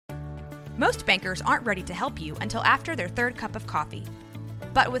Most bankers aren't ready to help you until after their third cup of coffee.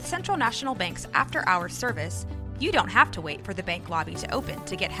 But with Central National Bank's after-hours service, you don't have to wait for the bank lobby to open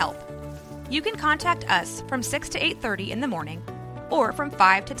to get help. You can contact us from 6 to 8:30 in the morning or from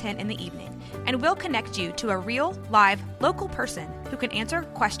 5 to 10 in the evening, and we'll connect you to a real, live, local person who can answer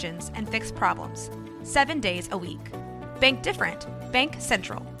questions and fix problems 7 days a week. Bank different. Bank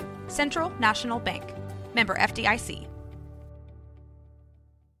Central. Central National Bank. Member FDIC.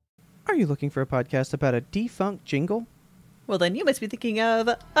 Are you looking for a podcast about a defunct jingle? Well, then you must be thinking of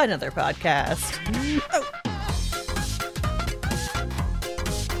another podcast.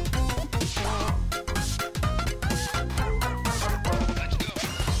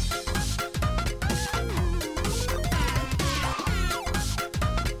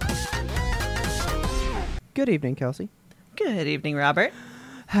 Good evening, Kelsey. Good evening, Robert.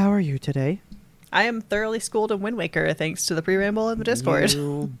 How are you today? I am thoroughly schooled in Wind Waker thanks to the pre-ramble in the Discord.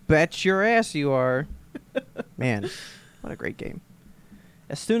 You bet your ass you are. Man, what a great game.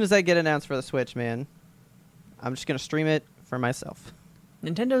 As soon as I get announced for the Switch, man, I'm just going to stream it for myself.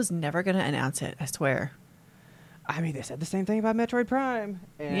 Nintendo's never going to announce it, I swear. I mean, they said the same thing about Metroid Prime.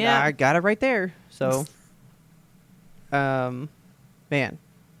 And Yeah. I got it right there. So, man,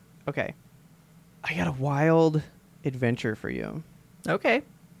 okay. I got a wild adventure for you. Okay.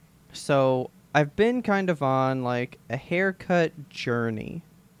 So, I've been kind of on, like, a haircut journey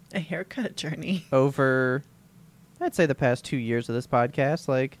A haircut journey. over, I'd say, the past 2 years of this podcast.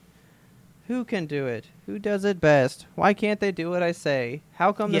 Like, who can do it? Who does it best? Why can't they do what I say?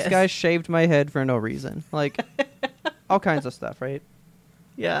 How come this Yes. guy shaved my head for no reason? Like, all kinds of stuff, right?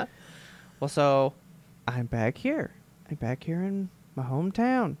 Yeah. Well, so, I'm back here. I'm back here in my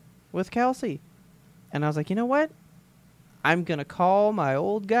hometown with Kelsey. And I was like, you know what? I'm going to call my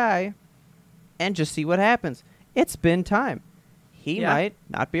old guy and just see what happens. It's been time. He Yeah. might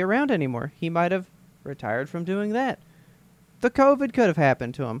not be around anymore. He might have retired from doing that. The COVID could have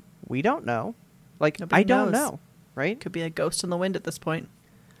happened to him. We don't know. Like, Nobody I don't knows. know, right? Could be a ghost in the wind at this point.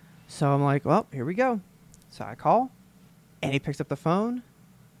 So I'm like, well, here we go. So I call, and he picks up the phone,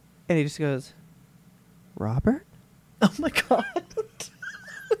 and he just goes, Robert? Oh my god.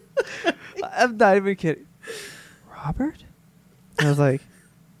 I'm not even kidding. Robert? And I was like,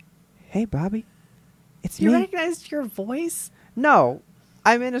 hey, Bobby. It's You me. recognized your voice? No,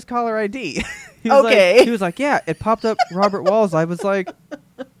 I'm in his caller ID. He was Okay. Like, he was like, yeah, it popped up Robert Walls. I was like,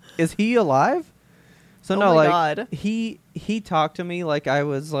 is he alive? So Oh no, my like God. he talked to me like I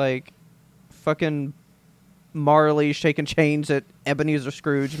was like fucking Marley shaking chains at Ebenezer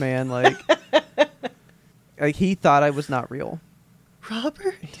Scrooge, man. Like, like he thought I was not real.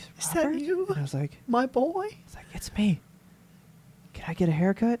 Robert? He's, Is that "Robert?" you? And I was like, My boy? it's like, it's me. Can I get a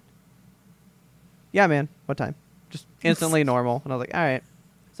haircut? Yeah, man. What time? Just instantly normal. And I was like, all right.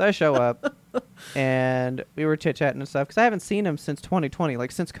 So I show up, and we were chit-chatting and stuff, because I haven't seen him since 2020,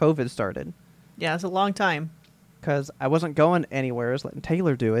 like since COVID started. Yeah, it's a long time. Because I wasn't going anywhere. I was letting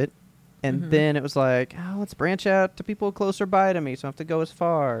Taylor do it. And Mhm. then it was like, oh, let's branch out to people closer by to me, so I don't have to go as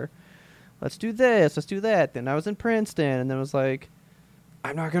far. Let's do this. Let's do that. Then I was in Princeton, and then it was like,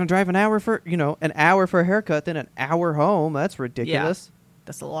 I'm not going to drive an hour for a haircut, then an hour home. That's ridiculous.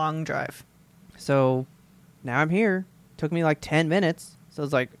 That's a long drive. So now I'm here. Took me like 10 minutes. So I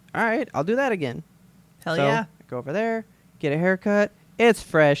was like, all right, I'll do that again. Hell So yeah. I go over there, get a haircut. It's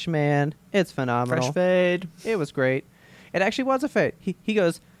fresh, man. It's phenomenal. Fresh fade. It was great. It actually was a fade. He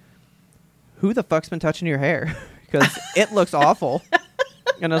goes, who the fuck's been touching your hair? Because it looks awful.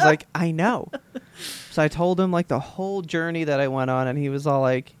 And I was like, I know. So I told him like the whole journey that I went on, and he was all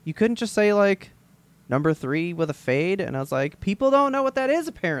like, you couldn't just say like number 3 with a fade? And I was like, people don't know what that is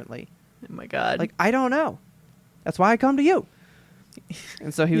apparently. Oh my god. Like, I don't know. That's why I come to you.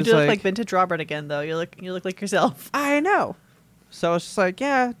 And so he you was do look like, like vintage Robert again, though. You look like yourself. I know. So it's just like,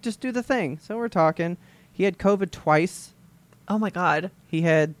 yeah, just do the thing. So we're talking. He had COVID twice. Oh my god. He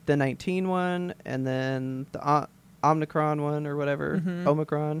had the 19 one and then the Omicron one or whatever. Mhm.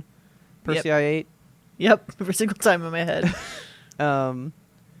 Omicron. Yep. Persei 8. Yep. Every single time in my head.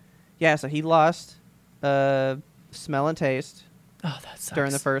 Yeah, so he lost smell and taste Oh, that sucks.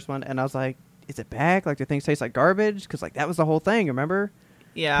 during the first one. And I was like, is it back? Like, do things taste like garbage? Because, like, that was the whole thing, remember?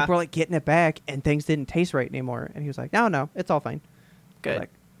 Yeah. People were, like, getting it back, and things didn't taste right anymore. And he was like, no, it's all fine. Good. Like,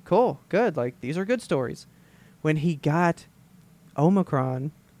 cool, good. Like, these are good stories. When he got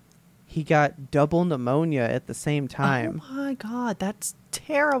Omicron, he got double pneumonia at the same time. Oh my god, that's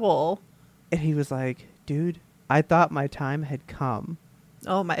terrible. And he was like, dude, I thought my time had come.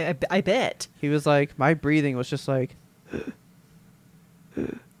 Oh my, I bet. He was like, my breathing was just like...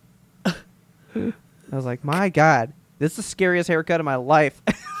 I was like, my God, this is the scariest haircut of my life.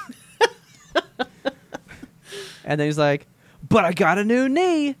 And then he's like, but I got a new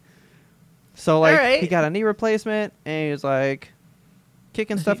knee. So, like, All right. he got a knee replacement, and he was, like,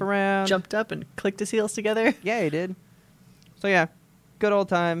 kicking stuff around. Jumped up and clicked his heels together. Yeah, he did. So, yeah, good old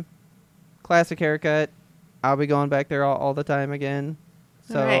time. Classic haircut. I'll be going back there all the time again.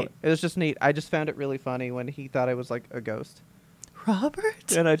 So, Alright. it was just neat. I just found it really funny when he thought I was, like, a ghost.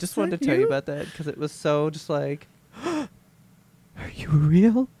 Robert? And I just Is wanted that to tell you you? about that because it was so just like, are you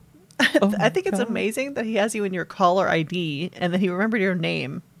real? Oh I think my it's God. amazing that he has you in your caller ID and then he remembered your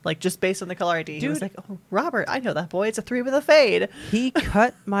name. Like, just based on the caller ID. He was Dude. like, oh, Robert, I know that boy. It's a 3 with a fade. He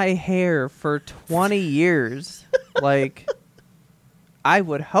cut my hair for 20 years. Like, I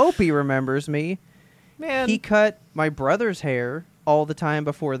would hope he remembers me. Man. He cut my brother's hair all the time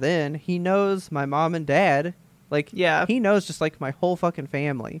before then. He knows my mom and dad. Like, Yeah. he knows just like my whole fucking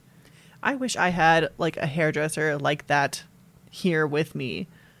family. I wish I had, like, a hairdresser like that here with me.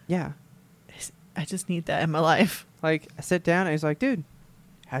 Yeah. I just need that in my life. Like, I sit down and he's like, dude,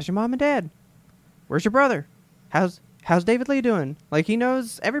 how's your mom and dad? Where's your brother? How's David Lee doing? Like, he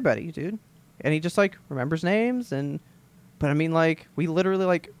knows everybody, dude. And he just, like, remembers names but I mean, like, we literally,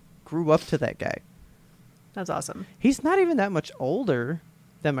 like, grew up to that guy. That's awesome. He's not even that much older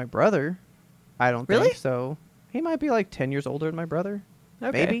than my brother. I don't Really? think so. He might be, like, 10 years older than my brother.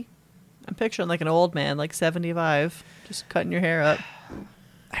 Okay. Maybe. I'm picturing, like, an old man, like 75, just cutting your hair up.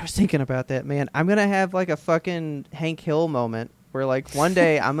 I was thinking about that, man. I'm going to have, like, a fucking Hank Hill moment where, like, one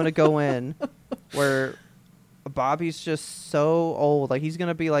day I'm going to go in where Bobby's just so old. Like, he's going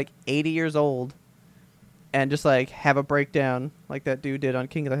to be, like, 80 years old and just, like, have a breakdown like that dude did on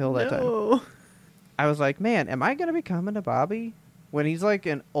King of the Hill that time. No. I was like, man, am I going to be coming to Bobby when he's, like,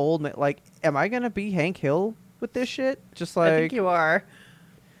 an old man? Like, am I going to be Hank Hill with this shit? Just, like, I think you are.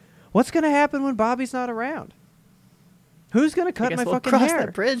 what's going to happen when Bobby's not around? Who's going to I cut guess my we'll fucking cross hair?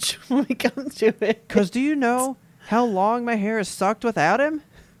 that bridge when we come to it. Because do you know how long my hair is sucked without him?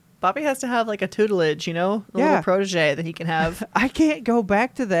 Bobby has to have, like, a tutelage, you know? A Yeah. little protege that he can have. I can't go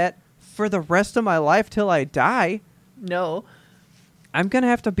back to that for the rest of my life till I die. No. I'm going to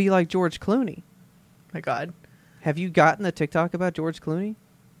have to be like George Clooney. My God. Have you gotten the TikTok about George Clooney?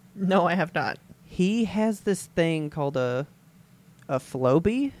 No, I have not. He has this thing called a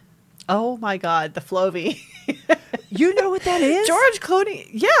Flowbee. Oh, my God. The Flovey. You know what that is? George Clooney.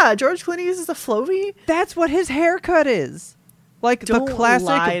 Yeah, George Clooney uses a Flovey. That's what his haircut is. Like Don't the lie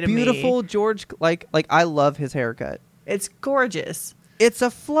classic to me. beautiful George like I love his haircut. It's gorgeous. It's a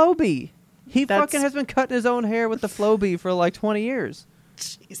Flowbee. He That's- fucking has been cutting his own hair with the Flowbee for like 20 years.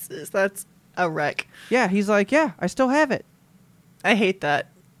 Jesus, that's a wreck. Yeah, he's like, yeah, I still have it. I hate that.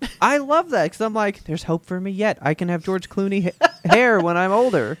 I love that because I'm like, there's hope for me yet. I can have George Clooney hair when I'm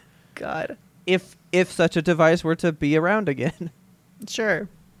older, God. if such a device were to be around again. Sure.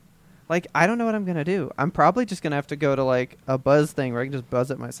 Like, I don't know what I'm gonna do. I'm probably just gonna have to go to like a buzz thing where I can just buzz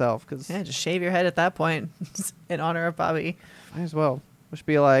it myself. Because Yeah, just shave your head at that point in honor of Bobby. might as well. Just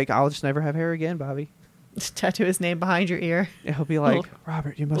be like, I'll just never have hair again, Bobby. Just tattoo his name behind your ear. And he'll be like, Little-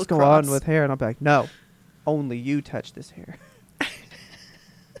 Robert, you must little go on cross. with hair, and I'll be like, no, only you touch this hair.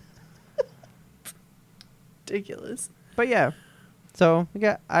 Ridiculous. But yeah, so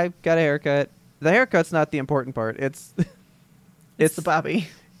I got a haircut. The haircut's not the important part. It's It's the Bobby.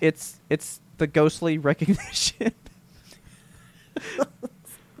 it's the ghostly recognition.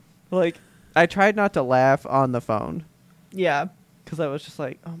 Like, I tried not to laugh on the phone Yeah. because I was just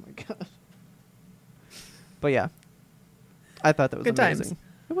like, oh my god. But yeah, I thought that was Good amazing. times.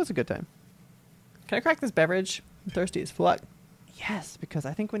 It was a good time. Can I crack this beverage? I'm thirsty as fuck. Yes, because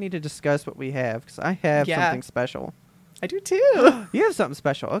I think we need to discuss what we have because I have Yeah. something special. I do too. You have something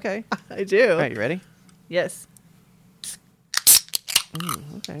special. Okay. I do. All right, you ready? Yes.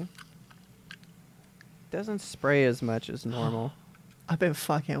 Okay. Doesn't spray as much as normal. I've been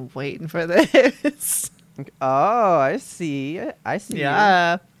fucking waiting for this. Okay. Oh, I see. I see.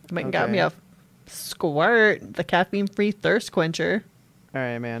 Yeah. Went and got me Okay. a Squirt, the caffeine-free thirst quencher. All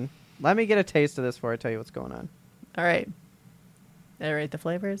right, man. Let me get a taste of this before I tell you what's going on. All right. All right, the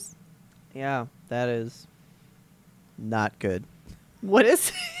flavors. Yeah, that is not good. What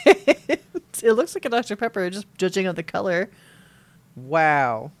is it? It looks like a Dr. Pepper, just judging on the color.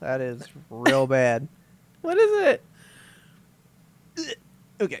 Wow, that is real bad. What is it?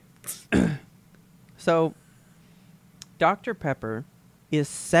 Okay. So, Dr. Pepper is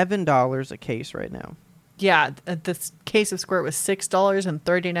 $7 a case right now. Yeah, this case of Squirt was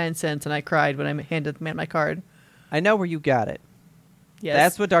 $6.39, and I cried when I handed the man my card. I know where you got it. Yes.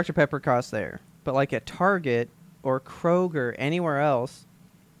 That's what Dr. Pepper costs there. But like at Target or Kroger, anywhere else,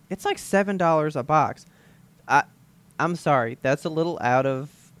 it's like $7 a box. I'm sorry, that's a little out of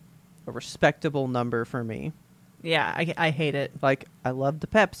a respectable number for me. Yeah, I hate it. Like, I love the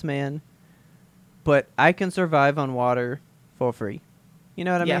Peps, man, but I can survive on water for free. You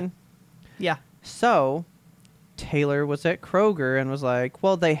know what I Yeah. mean? Yeah. So, Taylor was at Kroger and was like,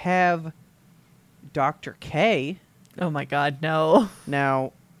 well, they have Dr. K. Oh my God, no.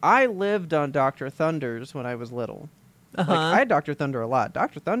 Now, I lived on Dr. Thunder's when I was little. Uh-huh. Like, I had Dr. Thunder a lot.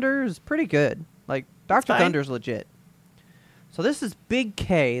 Dr. Thunder is pretty good. Like, Dr. fine. Thunder's legit. So this is Big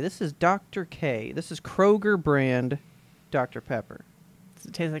K. This is Dr. K. This is Kroger brand Dr. Pepper. Does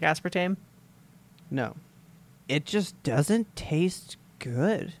it taste like aspartame? No. It just doesn't taste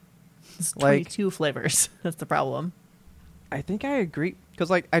good. It's Like- 22 flavors. That's the problem. I think I agree. Because,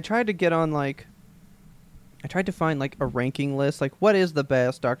 like, I tried to get on, like... I tried to find, like, a ranking list. Like, what is the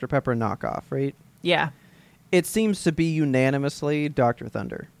best Dr. Pepper knockoff, right? Yeah. It seems to be unanimously Dr.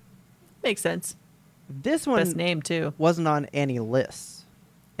 Thunder. Makes sense. This one Best name, too. wasn't on any lists.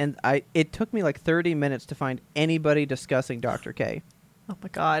 And it took me like 30 minutes to find anybody discussing Dr. K. Oh my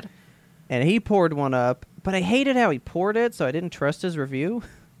God. And he poured one up, but I hated how he poured it, so I didn't trust his review.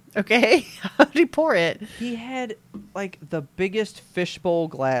 Okay. How did he pour it? He had like the biggest fishbowl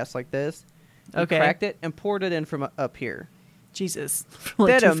glass like this. He Okay. cracked it and poured it in from up here. Jesus. From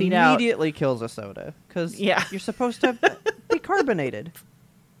like That 2 feet out. immediately kills a soda because Yeah. you're supposed to be carbonated.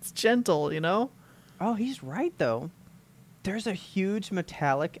 It's gentle, you know? Oh, he's right though. There's a huge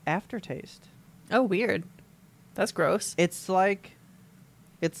metallic aftertaste. Oh, weird. That's gross. It's like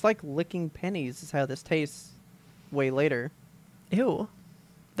licking pennies is how this tastes way later. Ew.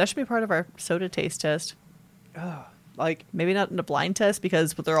 That should be part of our soda taste test. Ugh. Like, Maybe not in a blind test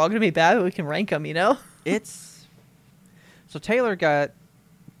because they're all going to be bad, but we can rank them, you know? it's... So Taylor got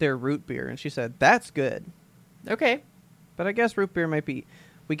their root beer, and she said, that's good. Okay. But I guess root beer might be...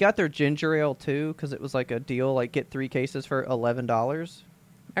 We got their ginger ale, too, because it was like a deal, like get 3 cases for $11.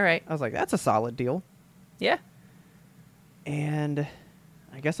 All right. I was like, that's a solid deal. Yeah. And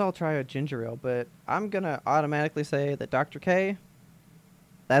I guess I'll try a ginger ale, but I'm going to automatically say that Dr. K,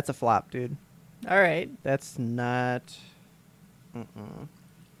 that's a flop, dude. All right. That's not... I'm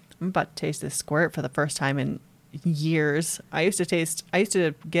about to taste this squirt for the first time in years. I used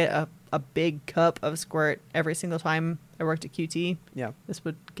to get a big cup of squirt every single time I worked at QT. Yeah. This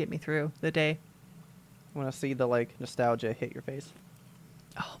would get me through the day. I want to see the, like, nostalgia hit your face.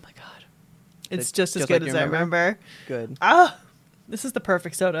 Oh my God. It's It- just as just good like as you I remember? remember. Good. Ah, this is the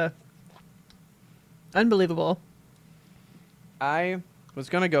perfect soda. Unbelievable. I was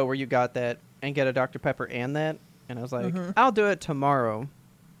going to go where you got that and get a Dr. Pepper and that. And I was like, I'll do it tomorrow.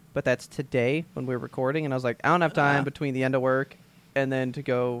 But that's today when we're recording. And I was like, I don't have time between the end of work and then to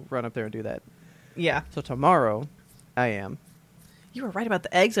go run up there and do that. Yeah. So tomorrow, I am. You were right about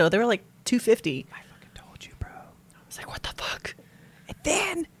the eggs, though. They were like $2.50. I fucking told you, bro. I was like, what the fuck? And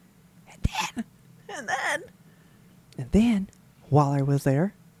then, And then, while I was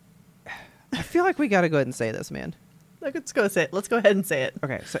there, I feel like we got to go ahead and say this, man. let's go say it. Let's go ahead and say it.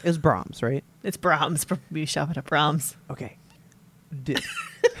 Okay, so it's Brahms, right? It's Brahms. We shop at Brahms. Okay.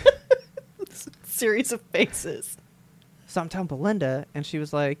 Series of faces. So I'm telling Belinda, and she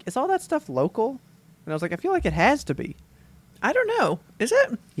was like, is all that stuff local? And I was like, I feel like it has to be. I don't know. Is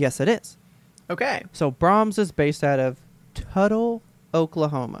it? Yes, it is. Okay. So Brahms is based out of Tuttle,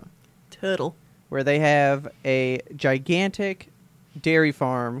 Oklahoma, Turtle. where they have a gigantic dairy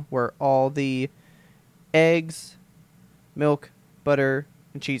farm where all the eggs, milk, butter,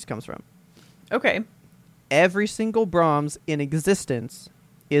 and cheese comes from. Okay. Every single Brahms in existence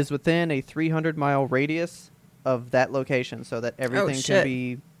is within a 300-mile radius of that location so that everything can shit.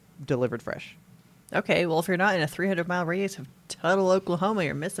 be delivered fresh. Okay. Well, if you're not in a 300-mile radius of Tuttle, Oklahoma,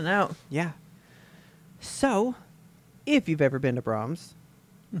 you're missing out. Yeah. So, if you've ever been to Brahms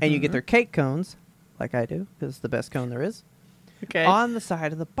and you get their cake cones, like I do, because it's the best cone there is, Okay. on the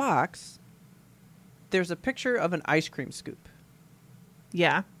side of the box, there's a picture of an ice cream scoop.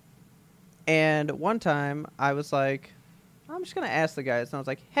 Yeah. And one time, I was like, I'm just going to ask the guys. And I was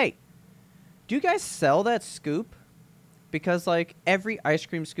like, hey, do you guys sell that scoop? Because, like, every ice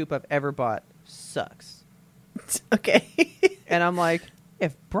cream scoop I've ever bought sucks. Okay. And I'm like,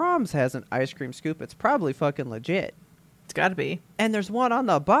 if Brahms has an ice cream scoop, it's probably fucking legit. It's got to be. And there's one on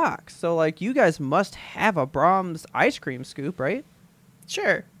the box. So, like, you guys must have a Brahms ice cream scoop, right?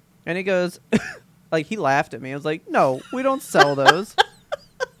 Sure. And he goes, like, he laughed at me. I was like, no, we don't sell those.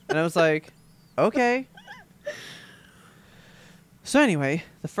 And I was like, okay. So anyway,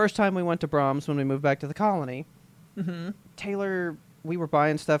 the first time we went to Brahms when we moved back to the colony, Taylor, we were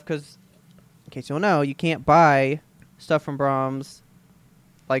buying stuff because, in case you don't know, you can't buy stuff from Brahms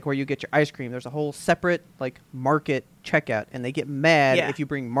like where you get your ice cream. There's a whole separate, like, market checkout, and they get mad Yeah. if you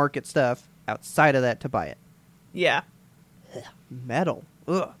bring market stuff outside of that to buy it. Yeah. Metal.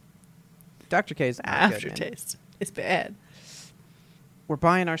 Ugh. Dr. K's not good, man. Aftertaste. It's bad. We're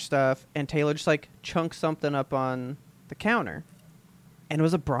buying our stuff, and Taylor just like chunks something up on the counter, and it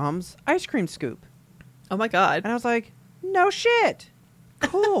was a Brahms ice cream scoop. Oh my God. And I was like, no shit.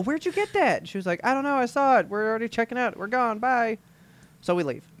 Cool. Where'd you get that? And she was like, I don't know. I saw it. We're already checking out. We're gone. Bye. So we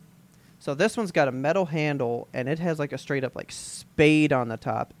leave. So this one's got a metal handle, and it has like a straight up like spade on the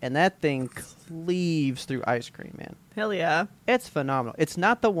top, and that thing cleaves through ice cream, man. Hell yeah. It's phenomenal. It's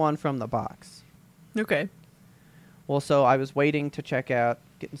not the one from the box. Okay. Well, so I was waiting to check out,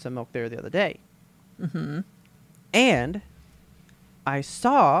 getting some milk there the other day. Mm-hmm. And I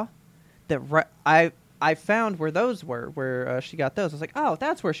saw that I found where those were, where she got those. I was like, oh,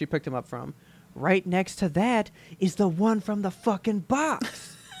 that's where she picked them up from. Right next to that is the one from the fucking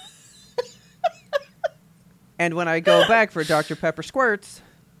box. And when I go back for Dr. Pepper Squirts,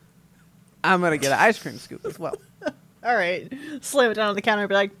 I'm going to get an ice cream scoop as well. All right. Slam it down on the counter and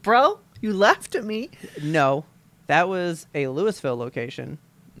be like, bro, you laughed at me. No, that was a Louisville location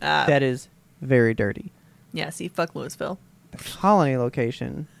that is very dirty. Yeah, see, fuck Louisville. The Colony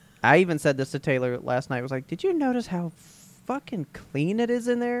location. I even said this to Taylor last night. I was like, did you notice how fucking clean it is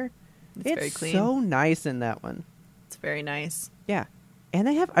in there? It's very clean. So nice in that one. It's very nice. Yeah. And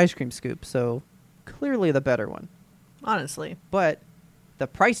they have ice cream scoops, so clearly the better one. Honestly. But the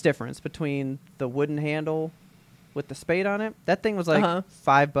price difference between the wooden handle with the spade on it, that thing was like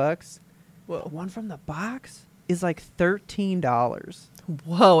 $5. Whoa. The one from the box is like $13.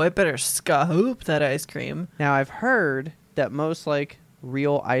 Whoa, it better scoop that ice cream. Now, I've heard that most like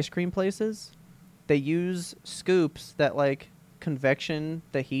real ice cream places, they use scoops that like convection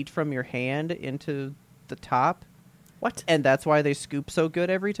the heat from your hand into the top. What? And that's why they scoop so good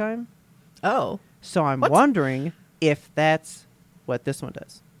every time. Oh. So I'm What? wondering if that's what this one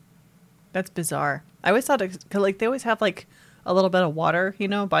does. That's bizarre. I always thought, like, they always have, like, a little bit of water, you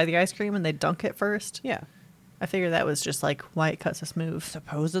know, by the ice cream, and they dunk it first. Yeah. I figured that was just, like, why it cuts so smooth.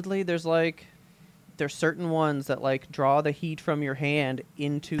 Supposedly there's certain ones that like draw the heat from your hand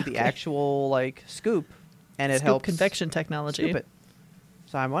into the actual like scoop, and it Scoop helps convection technology. scoop it.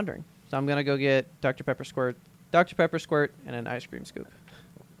 So I'm wondering. So I'm gonna go get Dr. Pepper Squirt, and an ice cream scoop,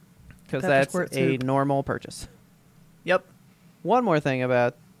 because Pepper that's Squirt a soup. normal purchase. Yep. One more thing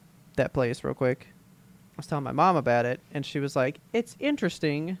about that place, real quick. I was telling my mom about it, and she was like, "It's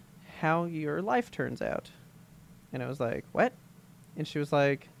interesting how your life turns out." And I was like, "What?" And she was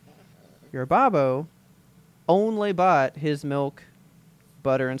like, "Your Babo only bought his milk,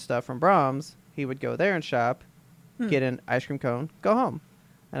 butter, and stuff from Brahms. He would go there and shop, get an ice cream cone, go home."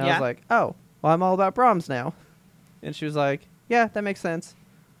 And I Yeah. was like, "Oh, well, I'm all about Brahms now." And she was like, "Yeah, that makes sense."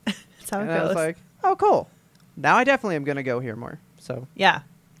 That's how it And I goes. was like, "Oh, cool. Now I definitely am going to go here more." So, yeah.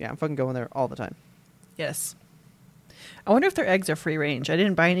 yeah, I'm fucking going there all the time. Yes. I wonder if their eggs are free range. I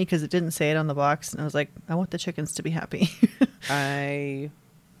didn't buy any because it didn't say it on the box, and I was like, I want the chickens to be happy. I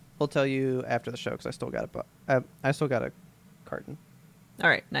will tell you after the show because I still got I still got a carton. All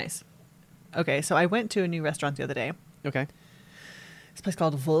right, nice. Okay, so I went to a new restaurant the other day. Okay. This place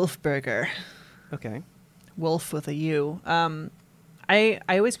called Wolf Burger. Okay. Wolf with a U. I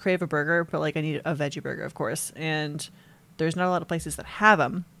always crave a burger, but like I need a veggie burger, of course, and there's not a lot of places that have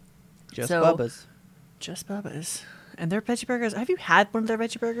them. Just So- Bubba's. Just Bubba's. And their veggie burgers, have you had one of their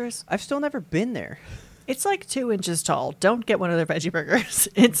veggie burgers? I've still never been there. It's like 2 inches tall. Don't get one of their veggie burgers.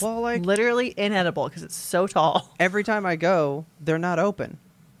 It's Well, like- literally inedible because it's so tall. Every time I go, they're not open.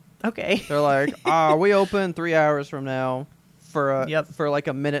 Okay. They're like, we open 3 hours from now for like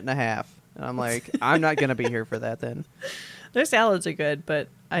a minute and a half. And I'm like, I'm not going to be here for that then. Their salads are good, but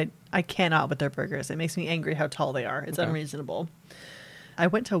I cannot with their burgers. It makes me angry how tall they are. It's Okay. unreasonable. I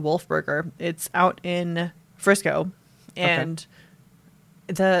went to Wolf Burger. It's out in Frisco. And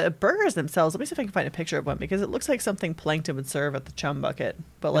the burgers themselves, let me see if I can find a picture of one because it looks like something Plankton would serve at the Chum Bucket,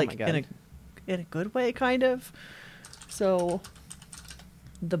 but like my God. in a good way, kind of. So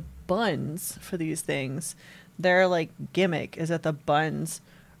the buns for these things, their like gimmick is that the buns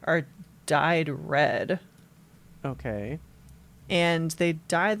are dyed red. Okay. And they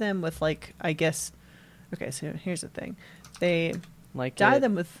dye them with like, I guess, okay, so here's the thing. They Like dye it,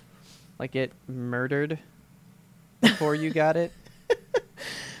 them with, like it murdered before you got it.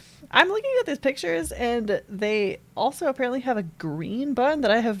 I'm looking at these pictures and they also apparently have a green bun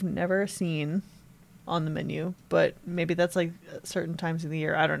that I have never seen on the menu, but maybe that's like certain times of the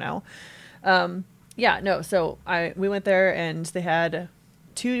year. I don't know. Yeah, no. So we went there and they had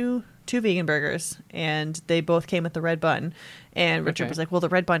two vegan burgers and they both came with the red bun. And Richard Okay. was like, well, the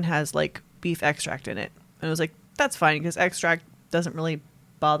red bun has like beef extract in it. And I was like, that's fine because extract doesn't really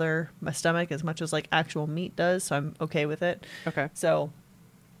bother my stomach as much as like actual meat does, so I'm okay with it. Okay. So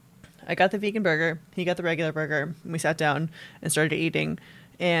I got the vegan burger. He got the regular burger. And we sat down and started eating.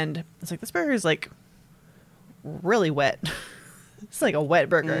 And I was like, this burger is like really wet. It's like a wet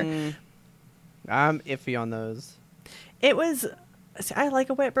burger. I'm iffy on those. It was, see, I like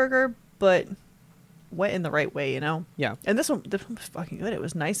a wet burger, but wet in the right way, you know? Yeah. And this one was fucking good. It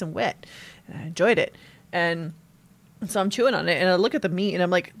was nice and wet. And I enjoyed it. And so I'm chewing on it and I look at the meat and I'm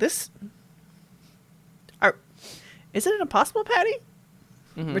like, is it an Impossible patty?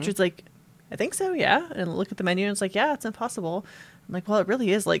 Mhm. Richard's like, I think so, yeah. And I look at the menu and it's like, yeah, it's Impossible. I'm like, well, it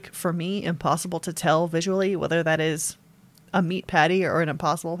really is, like, for me, impossible to tell visually whether that is a meat patty or an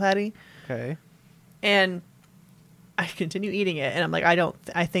Impossible patty. Okay. And I continue eating it and I'm like,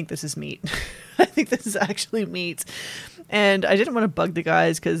 I think this is meat. I think this is actually meat. And I didn't want to bug the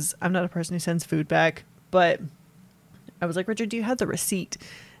guys because I'm not a person who sends food back. But I was like, Richard, do you have the receipt?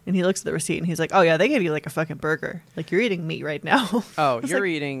 And he looks at the receipt and he's like, oh, yeah, they gave you like a fucking burger. Like, you're eating meat right now. Oh, I was you're like,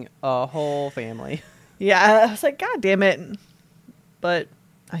 eating a whole family. yeah. I was like, God damn it. But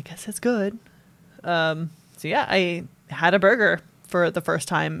I guess it's good. So, yeah, I had a burger for the first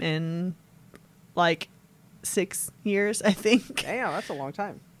time in like 6 years, I think. Damn, that's a long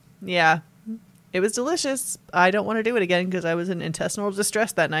time. Yeah. It was delicious. I don't want to do it again because I was in intestinal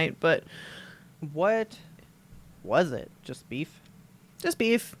distress that night, but What was it? Just beef? just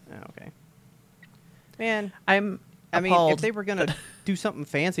beef. Oh, okay. Man, I I mean, appalled if they were gonna that- do something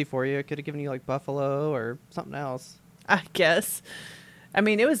fancy for you, it could have given you like buffalo or something else. I guess. I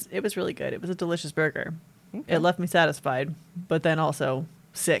mean, it was really good. It was a delicious burger. Okay. It left me satisfied, but then also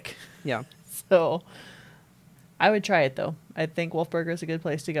sick. Yeah. So I would try it though. I think Wolf Burger is a good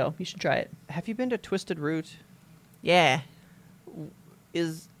place to go. You should try it. Have you been to Twisted Root? Yeah,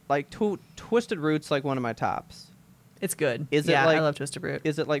 Is like Twisted Root's like one of my tops. it's good. Is it yeah, like- I love Twisted Root.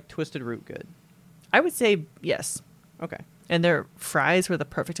 Is it like Twisted Root good? I would say yes. Okay. And their fries were the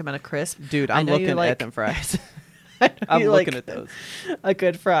perfect amount of crisp. Dude, I I'm know you looking like- at them fries. I know I'm you looking like at those. a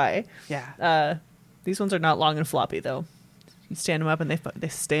good fry. Yeah. These ones are not long and floppy though. You stand them up and they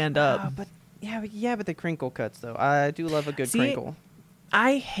stand up. But the crinkle cuts though. I do love a good See, crinkle.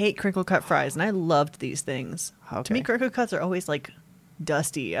 I hate crinkle cut fries, and I loved these things. To me, Okay. crinkle cuts are always like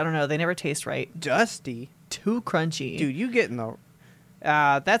dusty. I don't know. They never taste right. Dusty. Too crunchy. Dude, you get in the...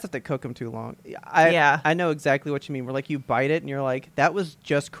 that's if they cook them too long. I know exactly what you mean. Where like you bite it and you're like, that was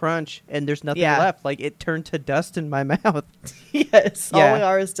just crunch and there's nothing Yeah. left. Like it turned to dust in my mouth. Yes. Yeah. All we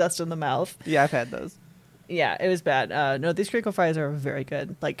are is dust in the mouth. Yeah, I've had those. Yeah, it was bad. No, these crinkle fries are very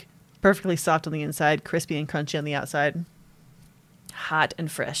good. Like perfectly soft on the inside, crispy and crunchy on the outside. Hot and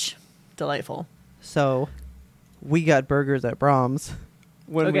fresh. Delightful. So we got burgers at Brahms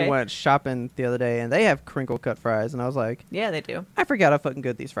when Okay. we went shopping the other day, and they have crinkle cut fries, and I was like, Yeah, they do. I forgot how fucking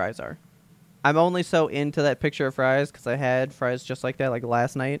good these fries are. I'm only so into that picture of fries because I had fries just like that like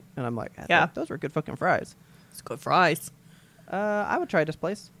last night, and I'm like, Yeah. those were good fucking fries. It's good fries. I would try this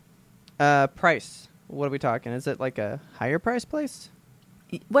place. Price. What are we talking? Is it like a higher price place?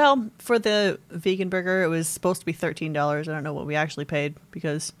 Well, for the vegan burger, it was supposed to be $13. I don't know what we actually paid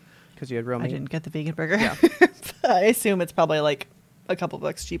because Because you had real I meat. didn't get the vegan burger. Yeah. I assume it's probably like a couple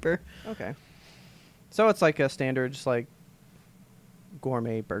bucks cheaper. Okay. So it's like a standard, just like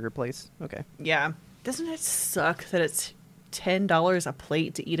gourmet burger place. Okay. Yeah. Doesn't it suck that it's $10 a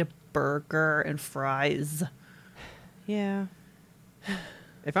plate to eat a burger and fries? Yeah.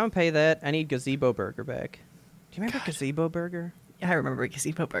 If I'm gonna pay that, I need Gazebo Burger back. Do you remember God. Gazebo Burger? I remember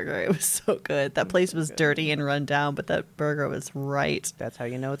Gazebo Burger. It was so good. That place so was good. dirty and run down, but that burger was right. That's how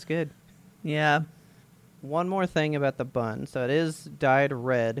you know it's good. Yeah. One more thing about the bun. So it is dyed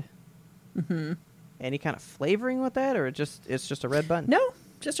red. Mm-hmm. Any kind of flavoring with that, or it's just a red bun? No,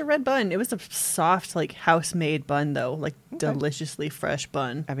 just a red bun. It was a soft, like house-made bun, though, like Okay. deliciously fresh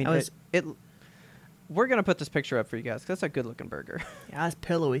bun. I mean, we're gonna put this picture up for you guys because that's a good looking burger. Yeah, it was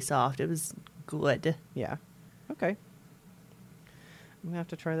pillowy soft. It was good. Yeah. Okay. I'm gonna have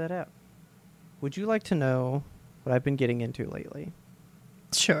to try that out. Would you like to know what I've been getting into lately?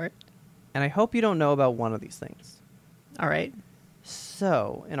 Sure. And I hope you don't know about one of these things. All right.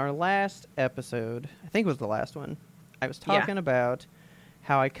 So, in our last episode, I think it was the last one, I was Yeah. talking about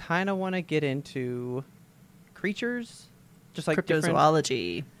how I kind of want to get into creatures, just like different,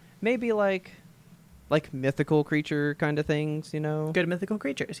 Cryptozoology. maybe like mythical creature kind of things, you know? Good mythical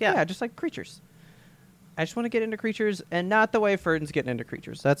creatures. Yeah, Yeah. just like creatures. I just want to get into creatures, and not the way Ferdin's getting into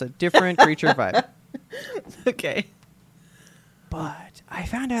creatures. That's a different creature vibe. Okay. But I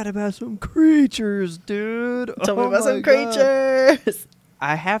found out about some creatures, dude. Tell me Oh about my some God. creatures.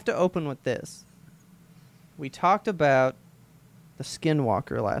 I have to open with this. We talked about the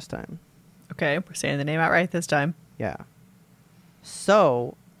Skinwalker last time. Okay, we're saying the name out right this time. Yeah.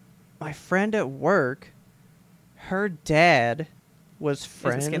 So, my friend at work, her dad was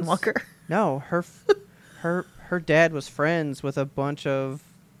friends. Is a Skinwalker? No, her dad was friends with a bunch of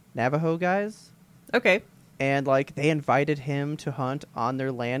Navajo guys, Okay. and like they invited him to hunt on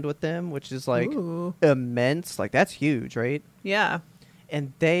their land with them, which is like Ooh. immense. Like that's huge, right? Yeah.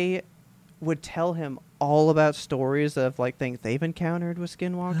 And they would tell him all about stories of like things they've encountered with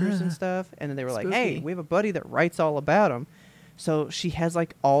skinwalkers and stuff. And then they were like, "Hey, Spooky. we have a buddy that writes all about them." So she has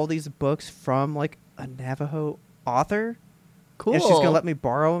like all these books from like a Navajo author. Cool. And she's gonna let me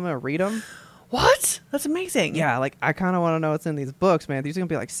borrow them and read them. What? That's amazing. Yeah, like I kind of want to know what's in these books, man. These are gonna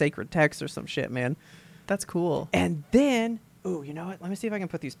be like sacred texts or some shit, man. That's cool. And then, ooh, you know what? Let me see if I can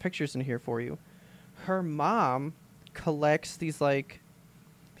put these pictures in here for you. Her mom collects these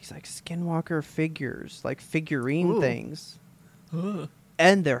skinwalker figures, like figurine Ooh. things, Ugh.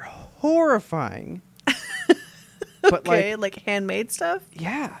 and they're horrifying. But Okay, like handmade stuff?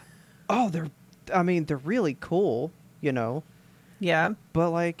 yeah, oh, they're really cool, you know. Yeah. But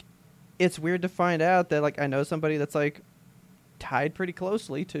like, it's weird to find out that like I know somebody that's like tied pretty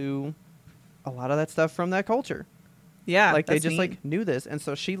closely to a lot of that stuff from that culture. Yeah. Like they that's just neat. like knew this, and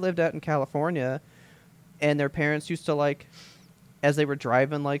so she lived out in California, and their parents used to like, as they were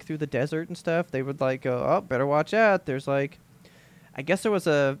driving like through the desert and stuff, they would like go, "Oh, better watch out." There's like, I guess there was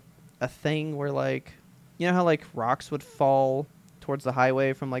a thing where like, you know how like rocks would fall towards the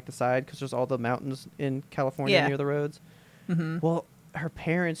highway from like the side because there's all the mountains in California Yeah. near the roads. Mm-hmm. Well, her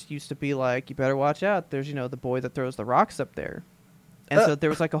parents used to be like, "You better watch out. There's, you know, the boy that throws the rocks up there." And so there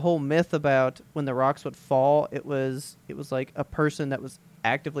was like a whole myth about when the rocks would fall, it was like a person that was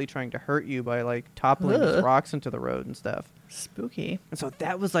actively trying to hurt you by like toppling these Ugh. rocks into the road and stuff. Spooky. And so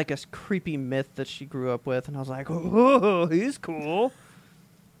that was like a creepy myth that she grew up with, and I was like, "Oh, he's cool."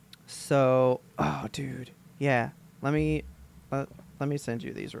 So, oh, dude, yeah. Let me send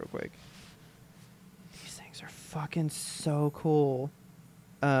you these real quick. These things are fucking so cool.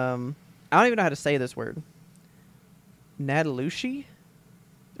 I don't even know how to say this word. Nadalushi?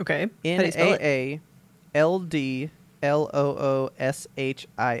 Okay. How do you spell it? Naaldloosii.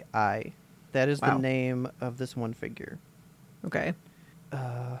 That is Wow. the name of this one figure. Okay.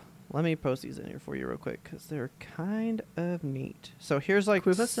 Let me post these in here for you real quick because they're kind of neat. So here's like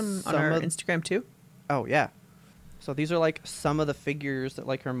Can we put some on our of- Instagram too? Oh yeah. So these are like some of the figures that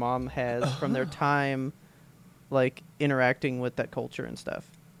like her mom has from their time, like interacting with that culture and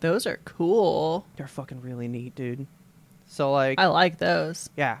stuff. Those are cool. They're fucking really neat, dude. So like, I like those.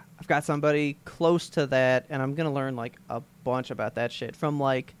 yeah, I've got somebody close to that, and I'm gonna learn like a bunch about that shit from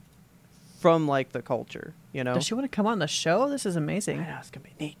the culture, you know. Does she want to come on the show? This is I amazing. know it's gonna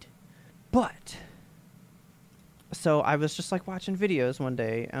be neat. But so I was just like watching videos one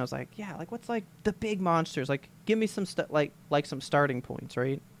day, and I was like, yeah, like what's like the big monsters? Like, give me some like some starting points,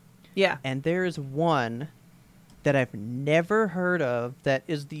 right? Yeah. And there's one that I've never heard of that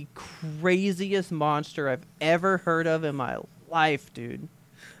is the craziest monster I've ever heard of in my life, dude.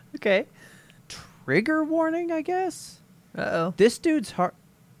 Okay. Trigger warning, I guess. Uh-oh. This thing's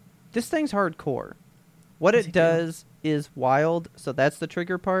hardcore. What What's it it do? does is wild, so that's the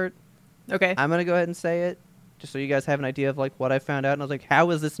trigger part. Okay. I'm gonna go ahead and say it, just so you guys have an idea of like what I found out. And I was like, how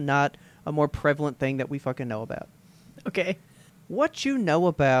is this not a more prevalent thing that we fucking know about? Okay. What you know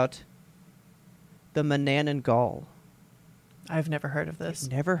about the Manananggal? I've never heard of this.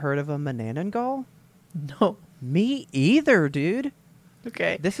 Never heard of a Manananggal? No. Me either, dude.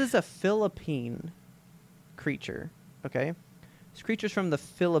 Okay. This is a Philippine creature, okay? This creature's from the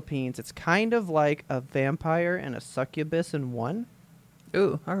Philippines. It's kind of like a vampire and a succubus in one.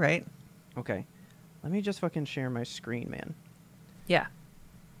 Ooh, all right. Okay. Let me just fucking share my screen, man. Yeah.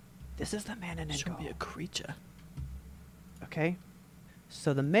 This is the Should be a Manananggal, creature. okay?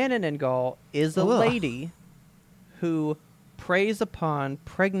 So the Manananggal is a Ugh. lady who preys upon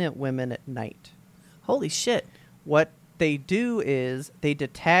pregnant women at night. Holy shit. What they do is they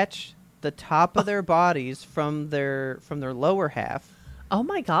detach the top of their bodies from their lower half. Oh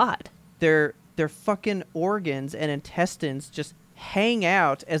my god. Their fucking organs and intestines just hang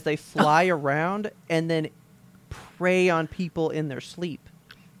out as they fly around and then prey on people in their sleep.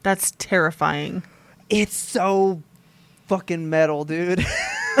 That's terrifying. It's so fucking metal, dude.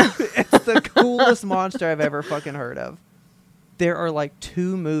 It's the coolest monster I've ever fucking heard of. There are like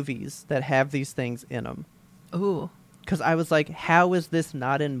 2 movies that have these things in them. Ooh. Because I was like, how is this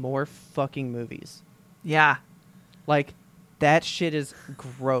not in more fucking movies? Yeah. Like, that shit is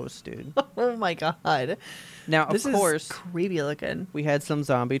gross, dude. Oh my god. Now, This of course, is creepy looking. we had some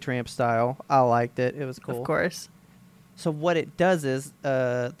zombie tramp style. I liked it. It was cool. Of course. So what it does is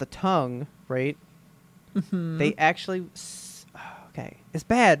the tongue, right? Mm-hmm. They actually okay, it's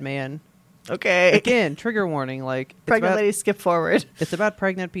bad, man. Okay. Again, trigger warning. Like Pregnant ladies, skip forward. it's about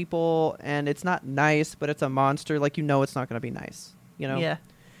pregnant people, and it's not nice, but it's a monster. Like, you know, it's not going to be nice. You know. Yeah.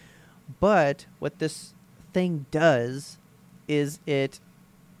 But what this thing does is it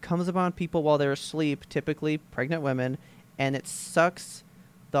comes upon people while they're asleep, typically pregnant women, and it sucks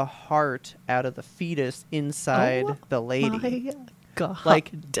the heart out of the fetus inside the lady. My God.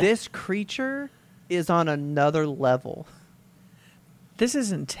 Like, this creature is on another level. This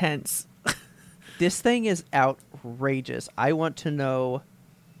is intense. This thing is outrageous. I want to know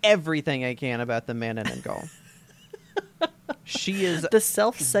everything I can about the Manananggal. She is The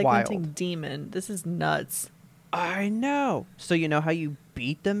self-segmenting wild. demon. This is nuts. I know. So you know how you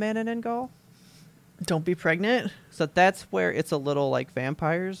beat the Manananggal? Don't be pregnant. So that's where it's a little like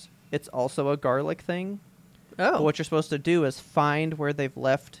vampires. It's also a garlic thing. Oh. But what you're supposed to do is find where they've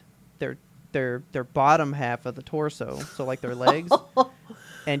left their bottom half of the torso, so like their legs,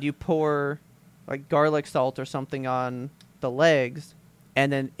 and you pour like garlic salt or something on the legs,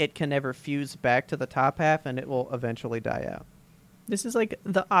 and then it can never fuse back to the top half, and it will eventually die out. This is like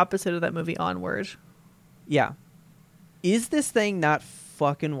the opposite of that movie Onward. Yeah. Is this thing not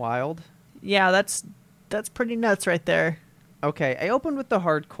fucking wild? Yeah, that's pretty nuts right there. Okay, I opened with the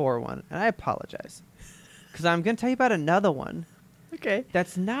hardcore one, and I apologize, because I'm going to tell you about another one Okay.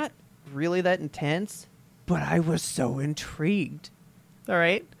 that's not really that intense, but I was so intrigued. All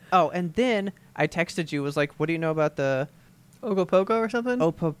right. Oh, and then I texted you, was like, what do you know about the Ogopogo or something?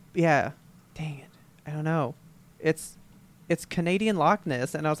 Opa? Yeah. Dang it. I don't know. It's Canadian Loch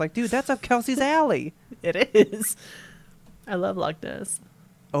Ness, and I was like, dude, that's up Kelsey's alley. It is. I love Loch Ness.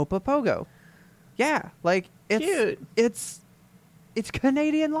 Opapogo. Yeah, like, it's Cute. it's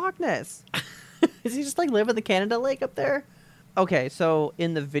Canadian Loch Ness. Does he just like live in the Canada Lake up there? Okay, so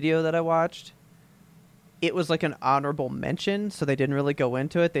in the video that I watched, it was like an honorable mention, so they didn't really go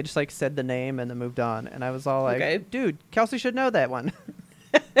into it. They just like said the name and then moved on, and I was all like, Okay. dude, Kelsey should know that one.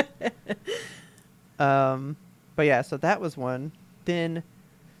 But yeah, so that was one. Then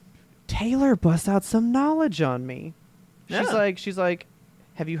Taylor busts out some knowledge on me. Yeah. She's like,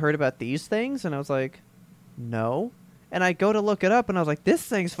 have you heard about these things? And I was like, no. And I go to look it up, and I was like, this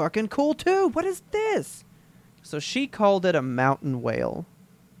thing's fucking cool too. What is this? So she called it a mountain whale.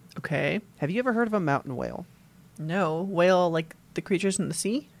 Okay. Have you ever heard of a mountain whale? No. Whale like the creatures in the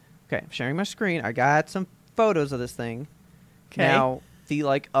sea? Okay, I'm sharing my screen. I got some photos of this thing. Okay. Now, the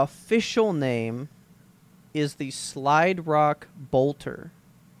like official name is the Slide Rock Bolter.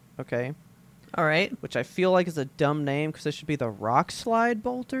 Okay? All right. Which I feel like is a dumb name because it should be the Rock Slide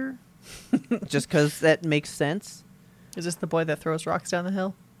Bolter. Just because that makes sense. Is this the boy that throws rocks down the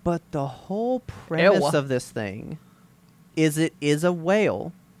hill? But the whole premise Ew. of this thing is it is a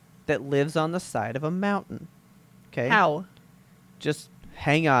whale that lives on the side of a mountain. Okay? How? Just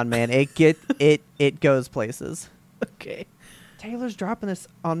hang on, man. It goes places. Okay. Taylor's dropping this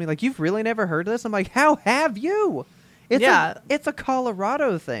on me like, you've really never heard of this? I'm like, how have you? Yeah. It's a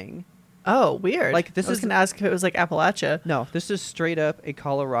Colorado thing. Oh, weird. Like, this I was is- going to ask if it was like Appalachia. No, this is straight up a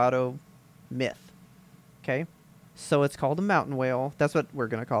Colorado myth. Okay? So it's called a mountain whale. That's what we're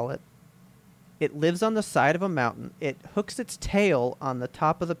going to call it. It lives on the side of a mountain. It hooks its tail on the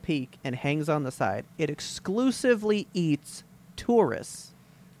top of the peak and hangs on the side. It exclusively eats tourists,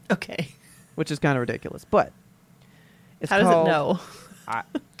 Okay. which is kind of ridiculous. But it's How does called, it know?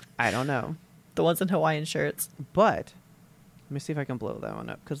 I don't know. The ones in Hawaiian shirts. But let me see if I can blow that one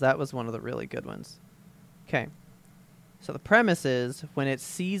up, because that was one of the really good ones. Okay. So the premise is when it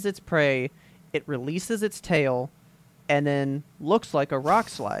sees its prey, it releases its tail and then looks like a rock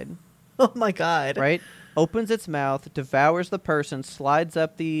slide, Oh my God. right? Opens its mouth, devours the person, slides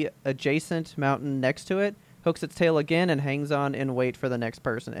up the adjacent mountain next to it, hooks its tail again, and hangs on in wait for the next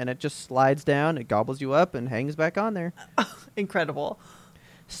person. And it just slides down, it gobbles you up, and hangs back on there. Incredible.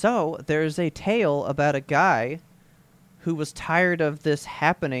 So there's a tale about a guy who was tired of this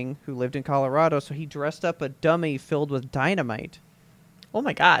happening, who lived in Colorado, so he dressed up a dummy filled with dynamite, Oh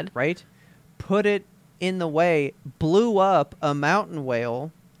my God. right? Put it in the way, blew up a mountain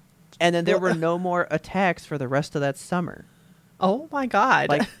whale, and then there were no more attacks for the rest of that summer. Oh my God.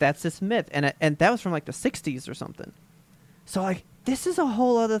 Like, that's this myth. And that was from, like, the 60s or something. So, like, this is a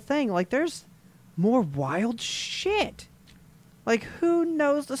whole other thing. Like, there's more wild shit. Like, who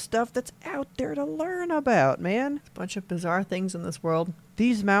knows the stuff that's out there to learn about, man? a bunch of bizarre things in this world.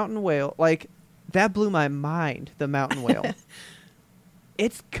 These mountain whale, like, that blew my mind, the mountain whale.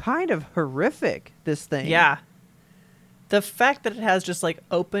 It's kind of horrific, this thing. Yeah. The fact that it has just like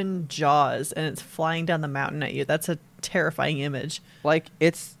open jaws and it's flying down the mountain at you, that's a terrifying image. Like,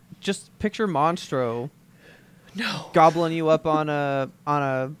 it's just picture Monstro No. gobbling you up on a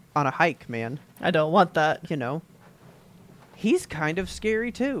hike, man. I don't want that. You know, he's kind of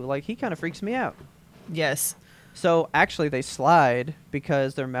scary too. Like, he kind of freaks me out. Yes. So actually, they slide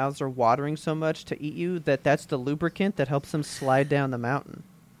because their mouths are watering so much to eat you that's the lubricant that helps them slide down the mountain.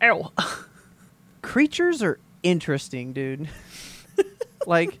 Ow. Creatures are interesting, dude.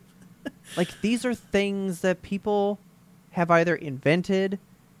 like these are things that people have either invented,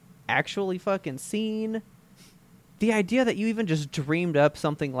 actually fucking seen. The idea that you even just dreamed up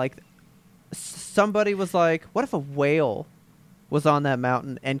something like somebody was like, what if a whale was on that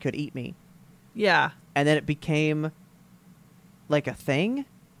mountain and could eat me? Yeah. And then it became like a thing?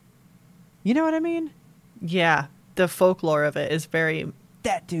 You know what I mean? Yeah. The folklore of it is very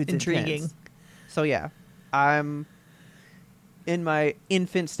That dude's intriguing. intense. So yeah, I'm in my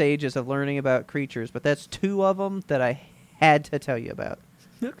infant stages of learning about creatures, but that's 2 of them that I had to tell you about.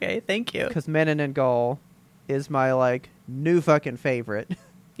 Okay, thank you. Because Menenengal is my, like, new fucking favorite.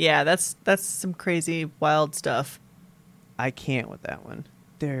 Yeah, that's some crazy, wild stuff. I can't with that one.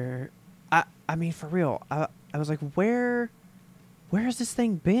 I mean, for real, I was like, where has this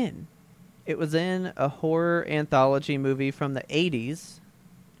thing been? It was in a horror anthology movie from the 80s.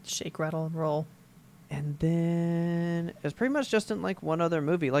 Shake, rattle, and roll. And then it's pretty much just in, like, one other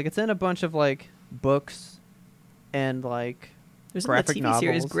movie. Like, it's in a bunch of, like, books and, like, There's graphic in the TV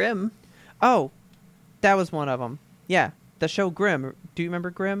series novels. Grimm. Oh, that was one of them. Yeah, the show Grimm. Do you remember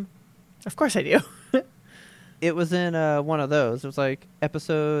Grimm? Of course I do. It was in one of those. It was like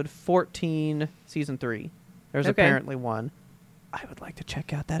episode 14, season 3. There's Okay. apparently one. I would like to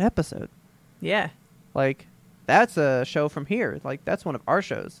check out that episode. Yeah. Like, that's a show from here. Like, that's one of our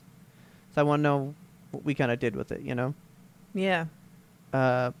shows. So I want to know what we kind of did with it, you know? Yeah.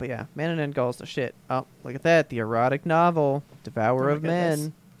 But yeah, Menenengal's the shit. Oh, look at that. The erotic novel, Devourer Oh my of Men.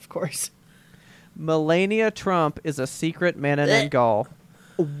 goodness. Of course. Melania Trump is a secret Menenengal.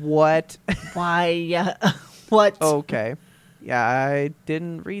 What? Why? What? Okay. Yeah, I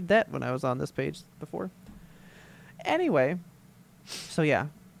didn't read that when I was on this page before. Anyway, so yeah,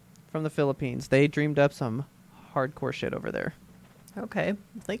 from the Philippines. They dreamed up some hardcore shit over there. Okay.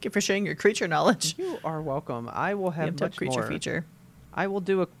 Thank you for sharing your creature knowledge. You are welcome. I will have The much creature more. feature. I will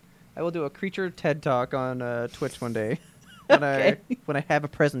do a creature TED Talk on Twitch one day when Okay. when I have a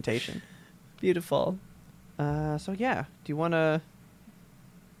presentation. Beautiful. So yeah, do you want to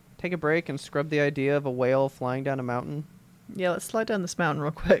take a break and scrub the idea of a whale flying down a mountain? Yeah, let's slide down this mountain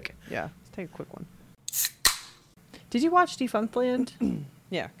real quick. Yeah, let's take a quick one. Did you watch Defunctland?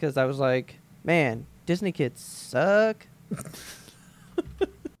 Yeah, because I was like, man, Disney kids suck.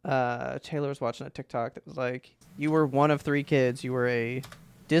 Taylor was watching a TikTok that was like, you were one of 3 kids. You were a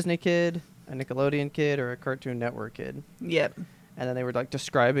Disney kid, a Nickelodeon kid, or a Cartoon Network kid. Yep. And then they were like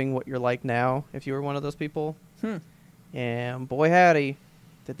describing what you're like now if you were one of those people. Hmm. And boy howdy,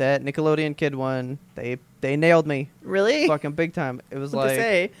 did that Nickelodeon kid one. They nailed me Really? fucking big time. It was What'd they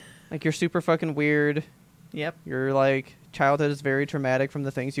say? like you're super fucking weird. Yep. Your like childhood is very traumatic from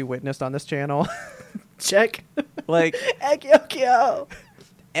the things you witnessed on this channel. Check. Like Ekyo.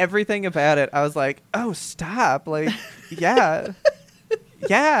 everything about it, I was like, oh, stop. Like, yeah.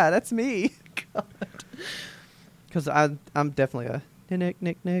 Yeah, that's me. Because I'm definitely a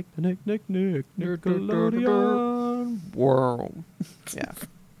Nickelodeon worm. Yeah.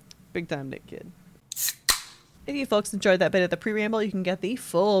 Big time Nick kid. If you folks enjoyed that bit of the preamble, you can get the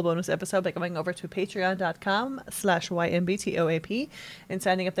full bonus episode by going over to patreon.com/YMBTOAP and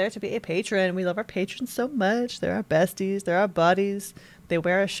signing up there to be a patron. We love our patrons so much. They're our besties. They're our buddies. They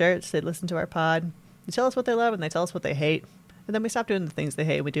wear our shirts. They listen to our pod. They tell us what they love and they tell us what they hate. And then we stop doing the things they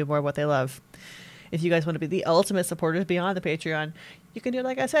hate and we do more of what they love. If you guys want to be the ultimate supporters beyond the Patreon, you can do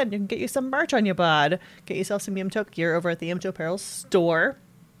like I said. You can get you some merch on your bod. Get yourself some Yimto gear over at the Yimto Apparel store.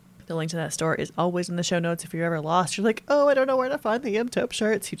 The link to that store is always in the show notes. If you're ever lost, you're like, oh, I don't know where to find the Yimto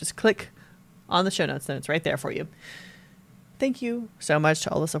shirts. You just click on the show notes, and it's right there for you. Thank you so much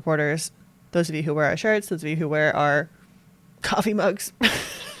to all the supporters. Those of you who wear our shirts, those of you who wear our coffee mugs.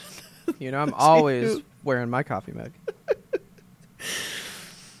 You know, I'm always wearing my coffee mug.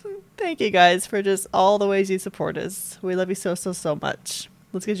 Thank you guys for just all the ways you support us. We love you so, so, so much.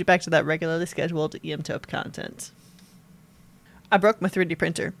 Let's get you back to that regularly scheduled EMTOP content. I broke my 3D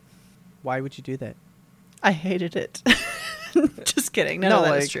printer. Why would you do that? I hated it. Just kidding. None of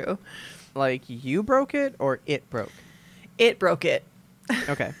that is true. Like, you broke it or it broke? It broke it.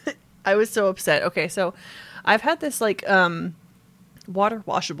 Okay. I was so upset. Okay, so I've had this like water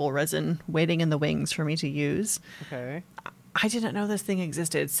washable resin waiting in the wings for me to use. Okay. I didn't know this thing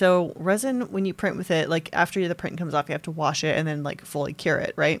existed. So resin, when you print with it, like after the print comes off, you have to wash it and then like fully cure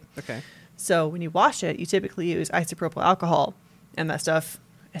it, right? Okay. So when you wash it, you typically use isopropyl alcohol, and that stuff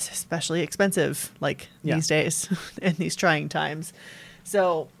is especially expensive, like these days in these trying times.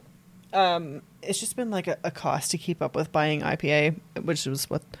 So it's just been like a cost to keep up with buying IPA, which is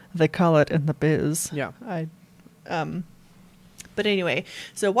what they call it in the biz. Yeah. But anyway,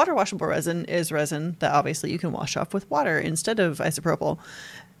 so water washable resin is resin that obviously you can wash off with water instead of isopropyl.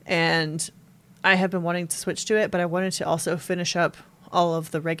 And I have been wanting to switch to it, but I wanted to also finish up all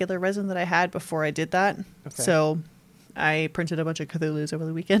of the regular resin that I had before I did that. Okay. So I printed a bunch of Cthulhu's over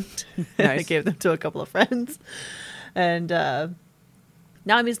the weekend. And I Nice. gave them to a couple of friends. And now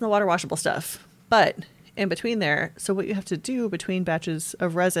I'm using the water washable stuff. But in between there, so what you have to do between batches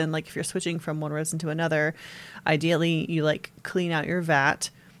of resin, like if you're switching from one resin to another, ideally you like clean out your vat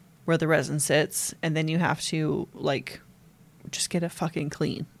where the resin sits, and then you have to like just get it fucking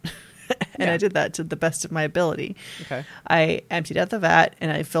clean. And Yeah. I did that to the best of my ability. Okay. I emptied out the vat and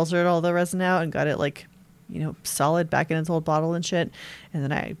I filtered all the resin out and got it like, solid back in its old bottle and shit. And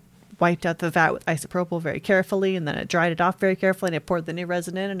then I wiped out the vat with isopropyl very carefully, and then I dried it off very carefully, and I poured the new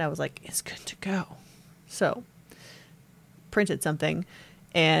resin in, and I was like, it's good to go. So printed something,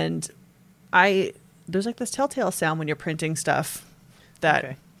 and there's like this telltale sound when you're printing stuff that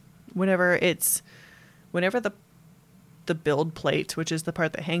Okay. whenever the build plate, which is the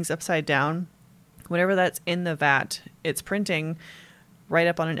part that hangs upside down, whenever that's in the vat, it's printing right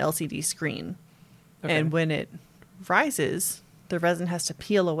up on an LCD screen. Okay. And when it rises, the resin has to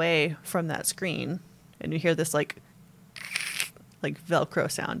peel away from that screen, and you hear this like Velcro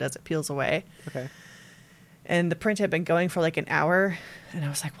sound as it peels away. Okay. And the print had been going for like an hour, and I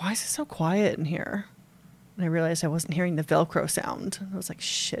was like, why is it so quiet in here? And I realized I wasn't hearing the Velcro sound. I was like,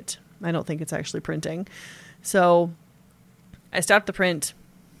 shit, I don't think it's actually printing. So I stopped the print,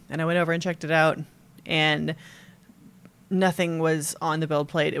 and I went over and checked it out, and nothing was on the build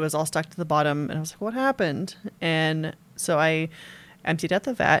plate. It was all stuck to the bottom, and I was like, what happened? And so I emptied out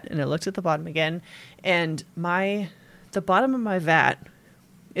the vat, and I looked at the bottom again, and the bottom of my vat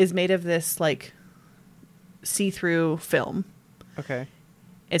is made of this like see-through film. Okay.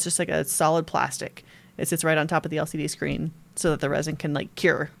 It's just like a solid plastic. It sits right on top of the LCD screen so that the resin can like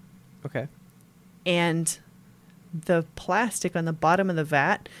cure. Okay. And the plastic on the bottom of the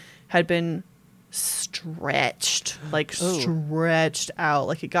vat had been stretched out,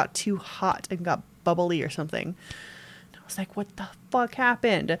 like it got too hot and got bubbly or something. And I was like, what the fuck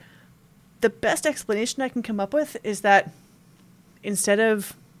happened? The best explanation I can come up with is that instead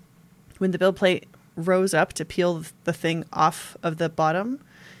of when the build plate rose up to peel the thing off of the bottom,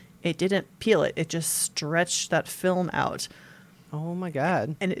 it didn't peel it. It just stretched that film out. Oh my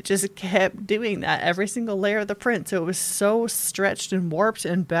God. And it just kept doing that every single layer of the print. So it was so stretched and warped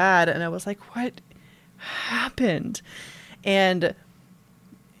and bad. And I was like, what happened? And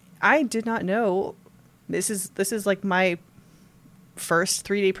I did not know. This is like my first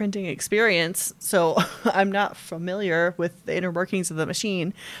 3D printing experience. So I'm not familiar with the inner workings of the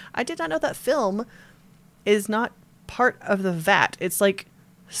machine. I did not know that film is not part of the vat. It's like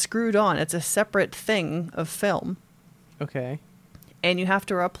screwed on. It's a separate thing of film. Okay. And you have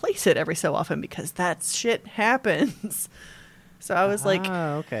to replace it every so often because that shit happens. So I was like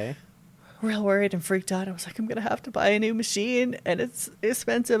okay. real worried and freaked out. I was like, I'm going to have to buy a new machine, and it's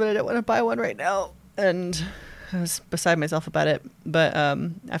expensive, and I don't want to buy one right now. And I was beside myself about it. But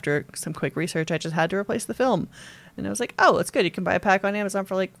after some quick research, I just had to replace the film. And I was like, oh, it's good. You can buy a pack on Amazon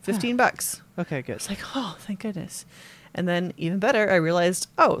for like $15. Okay, good. It's like, oh, thank goodness. And then even better, I realized,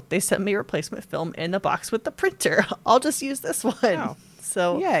 oh, they sent me replacement film in the box with the printer. I'll just use this one. Oh.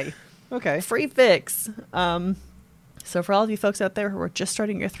 So Yay. Okay. free fix. So for all of you folks out there who are just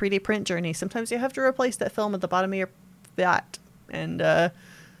starting your 3D print journey, sometimes you have to replace that film at the bottom of your vat. And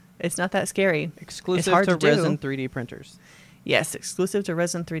it's not that scary. Exclusive it's hard to to resin do. 3D printers. Yes, exclusive to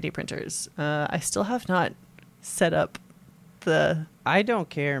resin 3D printers. I still have not set up the... I don't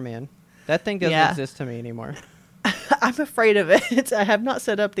care, man. That thing doesn't Yeah. exist to me anymore. I'm afraid of it. I have not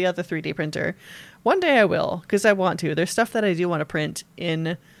set up the other 3D printer. One day I will, because I want to. There's stuff that I do want to print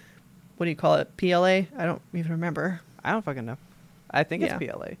in, what do you call it, PLA? I don't even remember. I don't fucking know. I think Yeah.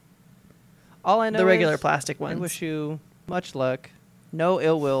 it's PLA. All I know The regular is plastic I ones. wish you much luck. No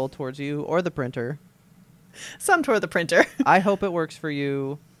ill will towards you or the printer. Some toward the printer. I hope it works for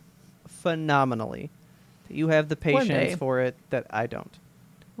you phenomenally. That you have the One day. patience for it that I don't.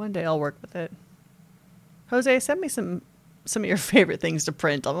 One day I'll work with it. Jose, send me some of your favorite things to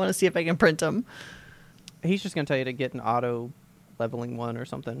print. I want to see if I can print them. He's just going to tell you to get an auto leveling one or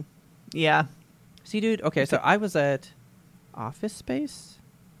something. Yeah. See, dude, okay, so I was at Office Space?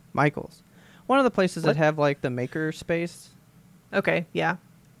 Michael's. One of the places What? that have like the maker space. Okay, yeah.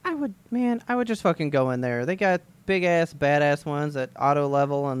 I would just fucking go in there. They got big ass, badass ones at auto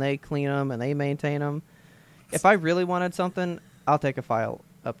level, and they clean them and they maintain them. If I really wanted something, I'll take a file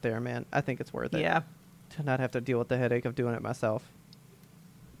up there, man. I think it's worth it. Yeah. To not have to deal with the headache of doing it myself.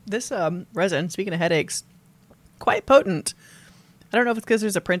 This resin, speaking of headaches, quite potent. I don't know if it's because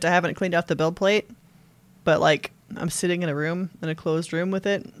there's a print I haven't cleaned off the build plate, but like I'm sitting in a room, in a closed room with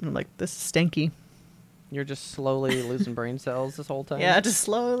it, and I'm like, this is stanky. You're just slowly losing brain cells this whole time. Yeah, just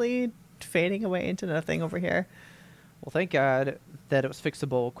slowly fading away into nothing over here. Well, thank God that it was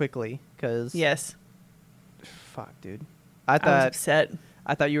fixable quickly, because Yes. fuck, dude. I was upset.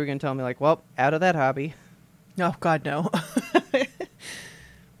 I thought you were gonna tell me like, well, out of that hobby. Oh, God, no.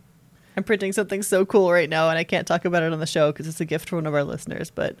 I'm printing something so cool right now, and I can't talk about it on the show because it's a gift for one of our listeners,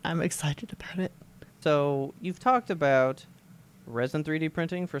 but I'm excited about it. So you've talked about resin 3D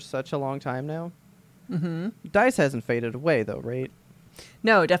printing for such a long time now. Mm-hmm. Dice hasn't faded away though, right?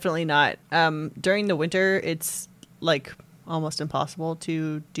 No, definitely not. During the winter, it's like almost impossible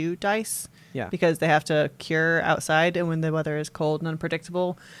to do dice. Yeah. Because they have to cure outside, and when the weather is cold and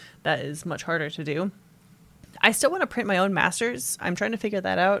unpredictable, that is much harder to do. I still want to print my own masters. I'm trying to figure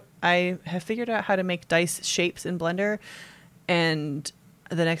that out. I have figured out how to make dice shapes in Blender, and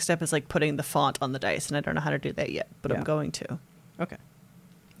the next step is like putting the font on the dice, and I don't know how to do that yet, but Yeah. I'm going to. Okay.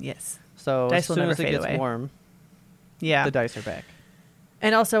 Yes. So Dice as will soon never as it fade gets away. warm, Yeah. the dice are back.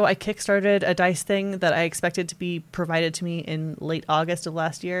 And also, I kickstarted a dice thing that I expected to be provided to me in late August of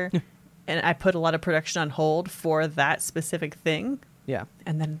last year. And I put a lot of production on hold for that specific thing. Yeah.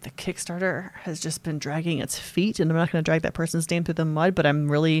 And then the Kickstarter has just been dragging its feet. And I'm not going to drag that person's name through the mud, but I'm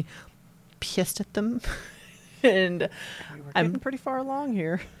really pissed at them. And We're I'm getting pretty far along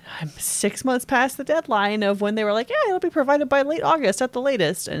here. I'm 6 months past the deadline of when they were like, yeah, it'll be provided by late August at the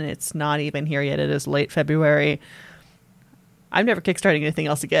latest. And it's not even here yet. It is late February. I'm never kickstarting anything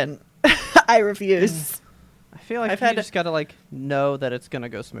else again. I refuse. I feel like I've you had just gotta like know that it's gonna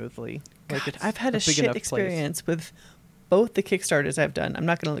go smoothly. Like God, it's I've had a big shit enough place. experience with both the Kickstarters I've done. I'm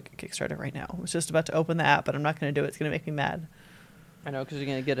not going to look at Kickstarter right now. I was just about to open the app, but I'm not going to do it. It's going to make me mad. I know, because you're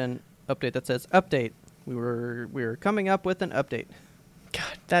gonna get an update that says update. We were coming up with an update.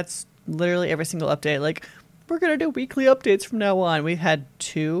 God, that's literally every single update. Like, we're going to do weekly updates from now on. We've had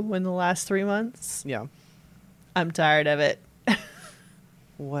 2 in the last 3 months. Yeah. I'm tired of it.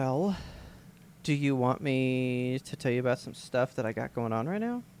 Well, do you want me to tell you about some stuff that I got going on right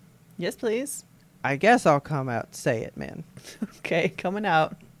now? Yes, please. I guess I'll come out and say it, man. Okay, coming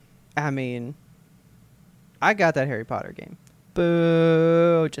out. I mean, I got that Harry Potter game.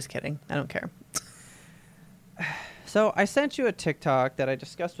 Boo. Just kidding. I don't care. So I sent you a TikTok that I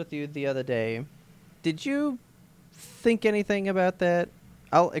discussed with you the other day. Did you think anything about that?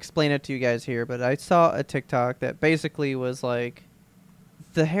 I'll explain it to you guys here, but I saw a TikTok that basically was like,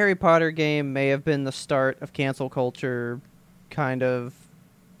 the Harry Potter game may have been the start of cancel culture kind of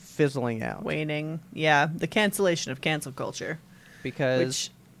fizzling out. Waning. Yeah, the cancellation of cancel culture. Because Which,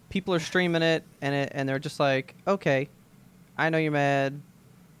 people are streaming it and they're just like, okay, I know you're mad.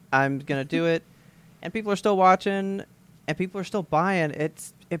 I'm going to do it. And people are still watching and people are still buying.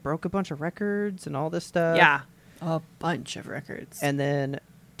 It broke a bunch of records and all this stuff. yeah, a bunch of records. And then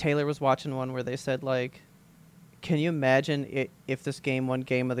Taylor was watching one where they said, like, can you imagine if this game won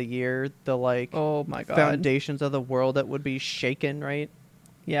Game of the Year, the, like, oh my God. foundations of the world that would be shaken, right?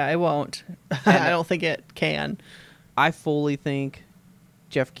 Yeah, it won't. I don't think it can. I fully think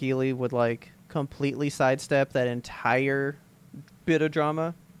Jeff Keighley would, like, completely sidestep that entire bit of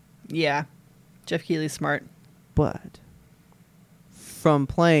drama. Yeah. Jeff Keighley's smart. But from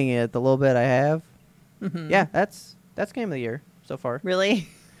playing it, the little bit I have, Mm-hmm. yeah, that's Game of the Year so far. Really?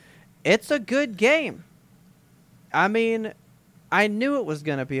 It's a good game. I mean, I knew it was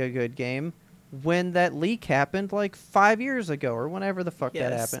going to be a good game when that leak happened like 5 years ago or whenever the fuck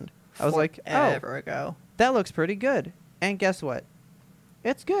that Yes. happened. I was like, oh, Forever ago. that looks pretty good. And guess what?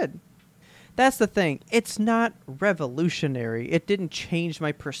 It's good. That's the thing. It's not revolutionary. It didn't change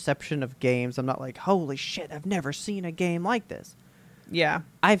my perception of games. I'm not like, holy shit, I've never seen a game like this. Yeah.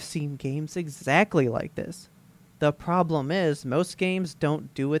 I've seen games exactly like this. The problem is most games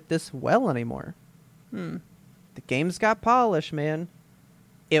don't do it this well anymore. The game's got polish, man.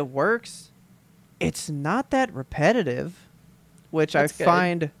 It works. It's not that repetitive, which That's I good.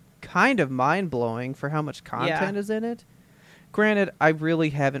 find kind of mind-blowing for how much content is in it. Granted, I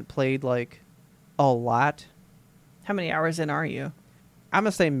really haven't played, like, a lot. How many hours in are you? I'm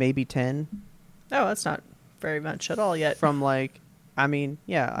going to say maybe 10 Oh, that's not very much at all yet. from, like, I mean,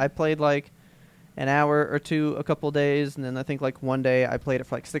 yeah, I played, like, an hour or two a couple days, and then I think like one day I played it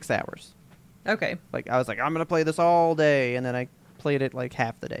for like 6 hours. Okay. Like I was like, I'm gonna play this all day, and then I played it like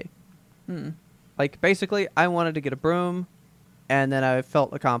half the day. Like basically, I wanted to get a broom, and then I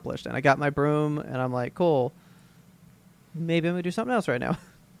felt accomplished, and I got my broom, and I'm like, cool. Maybe I'm gonna do something else right now.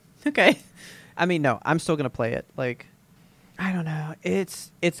 Okay. I mean, no, I'm still gonna play it. Like, I don't know.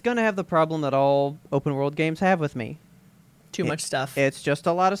 It's gonna have the problem that all open world games have with me. Too much stuff. It's just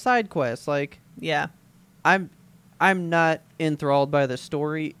a lot of side quests. Like, yeah. I'm not enthralled by the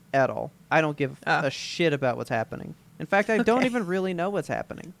story at all. I don't give a shit about what's happening. In fact, I don't even really know what's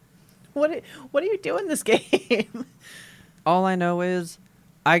happening. What do you do in this game? All I know is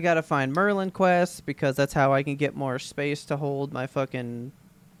I gotta find Merlin quests because that's how I can get more space to hold my fucking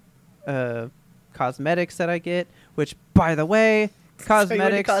cosmetics that I get. Which, by the way,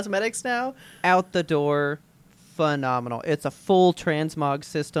 cosmetics now? Out the door. Phenomenal. It's a full transmog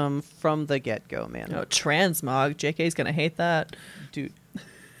system from the get-go, man. Oh, transmog. JK's gonna hate that. Dude.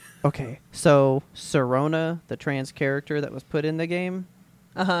 Okay, so Serona, the trans character that was put in the game,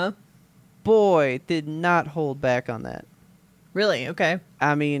 boy, did not hold back on that. Really? Okay.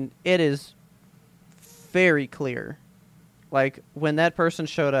 I mean, it is very clear. Like, when that person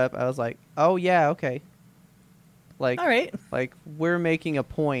showed up, I was like, oh, yeah, okay. Like, all right. Like, we're making a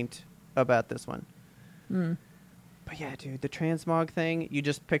point about this one. But yeah, dude, the transmog thing, you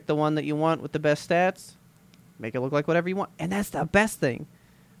just pick the one that you want with the best stats, make it look like whatever you want. And that's the best thing.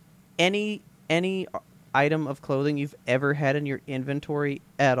 Any item of clothing you've ever had in your inventory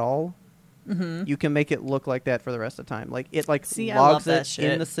at all, you can make it look like that for the rest of the time. Like, it logs it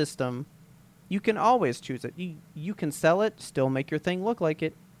in the system. You can always choose it. You can sell it, still make your thing look like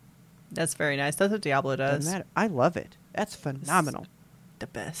it. That's very nice. That's what Diablo does. Doesn't matter. I love it. That's phenomenal. It's the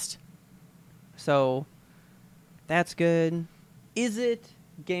best. So that's good. Is it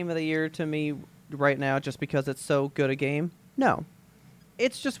game of the year to me right now just because it's so good a game? No.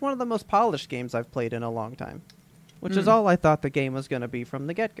 It's just one of the most polished games I've played in a long time, which is all I thought the game was going to be from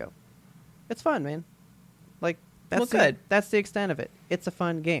the get-go. It's fun, man. Like, that's that's the extent of it. It's a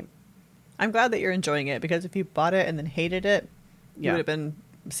fun game. I'm glad that you're enjoying it, because if you bought it and then hated it, you would have been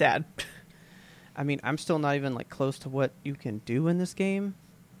sad. I mean, I'm still not even like close to what you can do in this game.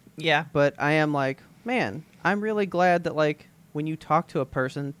 Yeah. But I am like, man, I'm really glad that like when you talk to a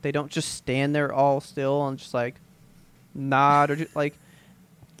person, they don't just stand there all still and just like nod or just, like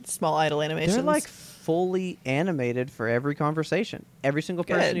small idle animations. They're like fully animated for every conversation. Every single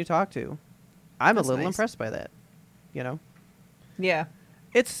person you talk to. I'm a little impressed by that. You know? Yeah.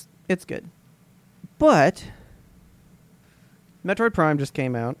 It's good. But Metroid Prime just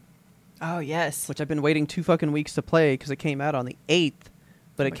came out. Oh, yes. Which I've been waiting 2 fucking weeks to play because it came out on the 8th,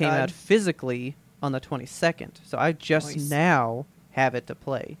 but it came out physically on the 22nd. So I just now have it to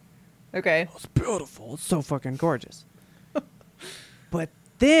play. Okay. Oh, it's beautiful. It's so fucking gorgeous. But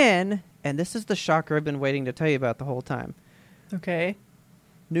then, and this is the shocker I've been waiting to tell you about the whole time. Okay.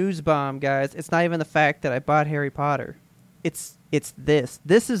 News bomb, guys. It's not even the fact that I bought Harry Potter. It's this.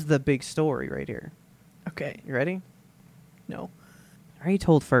 This is the big story right here. Okay. You ready? No. I already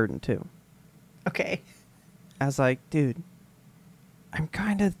told Ferdin, too. Okay. I was like, dude, I'm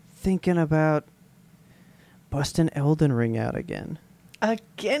kind of thinking about busting Elden Ring out again.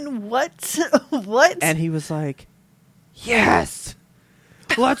 Again? What? What? And he was like, yes!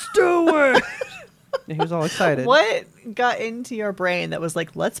 Let's do it! And he was all excited. What got into your brain that was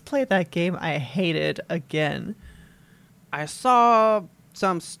like, let's play that game I hated again? I saw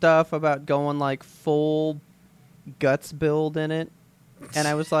some stuff about going like full guts build in it. And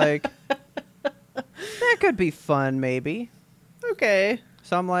I was like, that could be fun, maybe. Okay.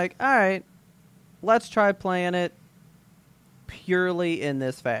 So I'm like, all right, let's try playing it purely in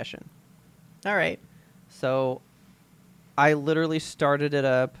this fashion. All right. So I literally started it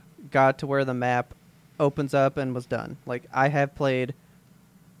up, got to where the map opens up, and was done. Like, I have played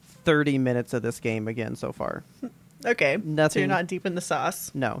 30 minutes of this game again so far. Okay. Nothing. So you're not deep in the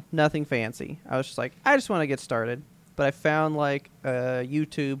sauce. No, nothing fancy. I was just like, I just want to get started. But I found like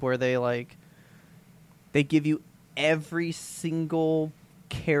YouTube where they give you every single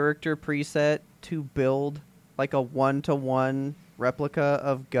character preset to build like a 1-to-1 replica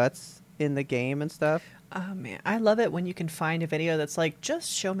of Guts in the game and stuff. Oh man, I love it when you can find a video that's like,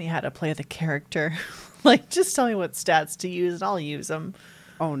 just show me how to play the character. Like, just tell me what stats to use and I'll use them.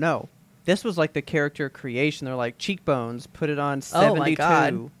 Oh no. This was like the character creation. They're like cheekbones, put it on 72, oh my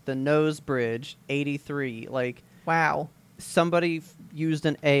God. The nose bridge, 83. Like, wow. Somebody used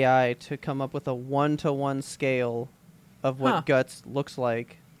an AI to come up with a 1-to-1 scale of what Guts looks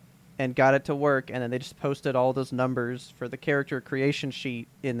like and got it to work, and then they just posted all those numbers for the character creation sheet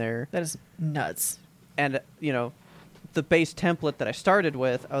in there. That is nuts. And, you know, the base template that I started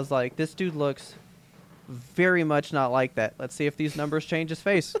with, I was like, this dude looks very much not like that. Let's see if these numbers change his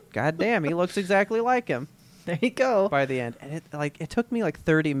face. God damn, he looks exactly like him There you go. by the end. And it took me like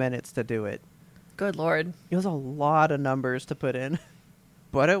 30 minutes to do it. Good Lord. It was a lot of numbers to put in,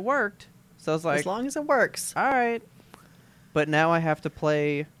 but it worked. So I was like, As long as it works. all right. But now I have to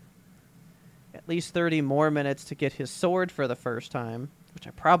play at least 30 more minutes to get his sword for the first time, which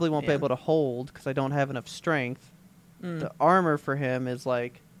I probably won't be Yeah. able to hold because I don't have enough strength. Mm. The armor for him is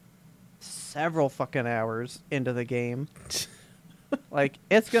like several fucking hours into the game. Like,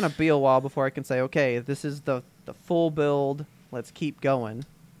 it's going to be a while before I can say, okay, this is the full build. Let's keep going.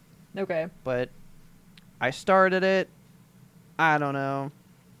 Okay. But I started it. I don't know.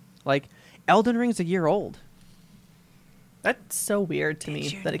 Like, Elden Ring's a year old. That's so weird to Did me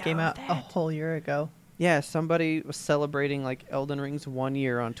you that it came know out a that? whole year ago. Yeah, somebody was celebrating like Elden Ring's 1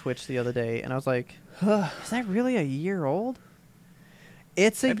 year on Twitch the other day, and I was like, is that really a year old?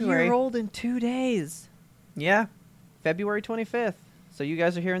 It's a February. year old in 2 days. Yeah. February 25th. So you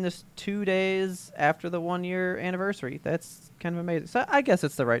guys are hearing this 2 days after the 1 year anniversary. That's kind of amazing. So I guess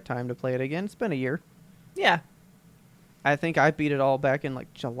it's the right time to play it again. It's been a year. Yeah. I think I beat it all back in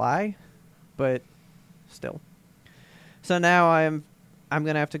like July, but still. So now I'm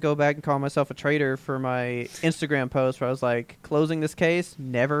gonna have to go back and call myself a traitor for my Instagram post where I was like, closing this case,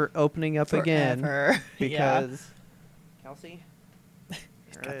 never opening up again, Forever. Yeah. because Kelsey,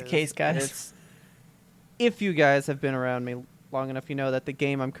 Got there the it case, is. guys. It's, if you guys have been around me long enough, you know that the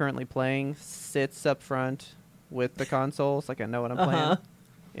game I'm currently playing sits up front with the consoles. Like I know what I'm playing. Uh-huh.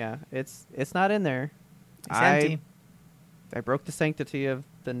 Yeah, it's not in there. It's empty. I broke the sanctity of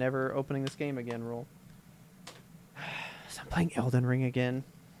the never opening this game again rule. So I'm playing Elden Ring again.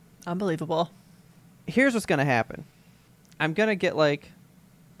 Unbelievable. Here's what's going to happen. I'm going to get like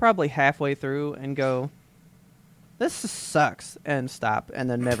probably halfway through and go, this sucks, and stop, and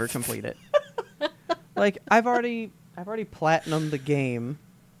then never complete it. Like I've already platinumed the game.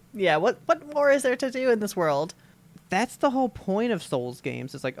 Yeah, what more is there to do in this world? That's the whole point of Souls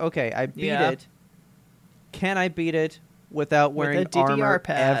games. It's like, okay, I beat Yeah. it. Can I beat it without With a wearing DDR armor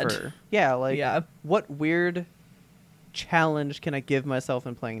pad. ever? Yeah, like Yeah. what weird challenge can I give myself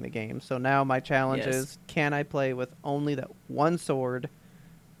in playing the game? So now my challenge Yes. is, can I play with only that one sword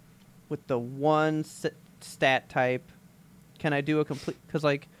with the one stat type? Can I do a complete, because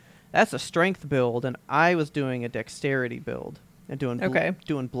like that's a strength build and I was doing a dexterity build and doing Okay.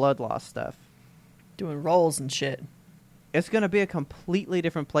 doing blood loss stuff. Doing rolls and shit. It's going to be a completely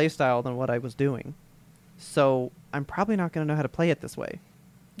different play style than what I was doing. So I'm probably not going to know how to play it this way.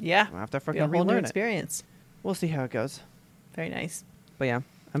 Yeah. I'll have to Be fucking a whole new relearn it. experience. We'll see how it goes. Very nice. But yeah,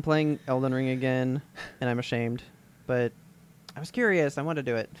 I'm playing Elden Ring again, and I'm ashamed. But I was curious. I wanted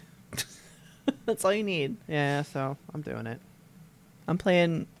to do it. That's all you need. Yeah, so I'm doing it. I'm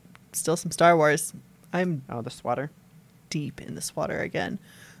playing still some Star Wars. I'm Oh, the swatter. deep in this water again.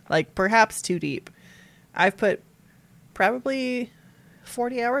 Like, perhaps too deep. I've put probably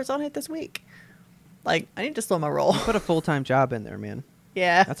 40 hours on it this week. Like, I need to slow my roll. Put a full-time job in there, man.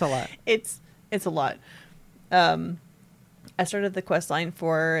 Yeah. That's a lot. It's a lot. I started the quest line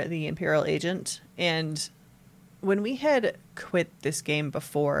for the Imperial Agent, and when we had quit this game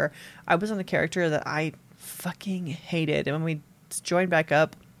before, I was on a character that I fucking hated. And when we joined back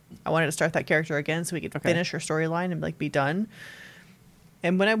up, I wanted to start that character again so we could finish her storyline and like be done.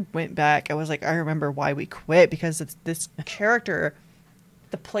 And when I went back, I was like, I remember why we quit, because it's this character,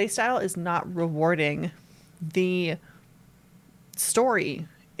 the playstyle is not rewarding. The story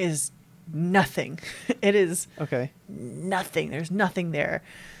is nothing. It is Okay. nothing. There's nothing there.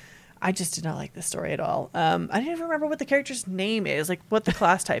 I just did not like the story at all. I didn't even remember what the character's name is, like what the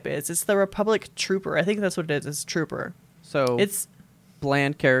class type is. It's the Republic Trooper. I think that's what it is. It's Trooper. So It's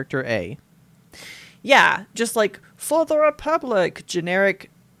bland character A. yeah, just like for the Republic,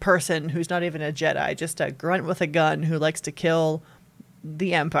 generic person who's not even a Jedi, just a grunt with a gun who likes to kill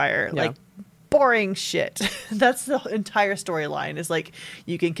the Empire. Yeah. Like boring shit. That's the entire storyline. Is like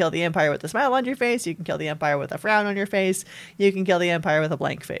you can kill the Empire with a smile on your face, you can kill the Empire with a frown on your face, you can kill the Empire with a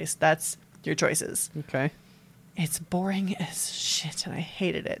blank face. That's your choices. Okay. It's boring as shit, and I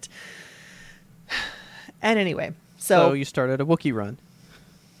hated it. And anyway, So you started a Wookiee run.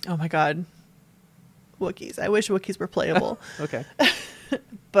 oh my god, Wookiees. I wish Wookiees were playable. Okay.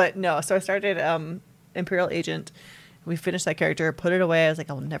 But no, so I started Imperial Agent. We finished that character, put it away. I was like,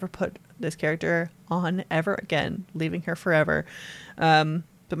 I'll never put this character on ever again, leaving her forever.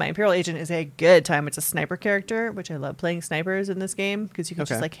 But my Imperial Agent is a good time. It's a sniper character, which I love playing snipers in this game because you can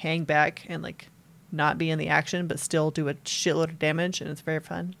just Okay. like hang back and like not be in the action, but still do a shitload of damage. And it's very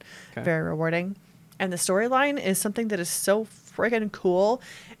fun, Okay. very rewarding. And the storyline is something that is so friggin' cool.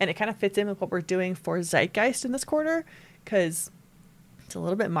 And it kind of fits in with what we're doing for Zeitgeist in this quarter because it's a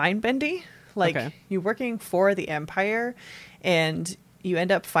little bit mind bendy. Like Okay. you're working for the Empire and you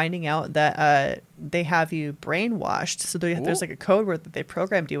end up finding out that they have you brainwashed. So there's Ooh. like a code word that they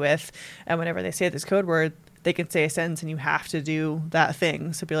programmed you with. And whenever they say this code word, they can say a sentence and you have to do that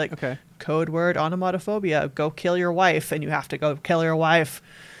thing. So be like, Okay. code word onomatophobia, go kill your wife. And you have to go kill your wife.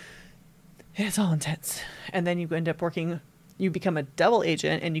 And it's all intense. And then you end up working, you become a double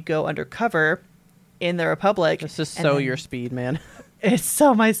agent and you go undercover in the Republic. This is And so then- your speed, man. It's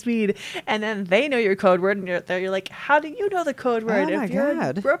so my speed. And then they know your code word and you're there. You're like, how do you know the code word? Oh my if you're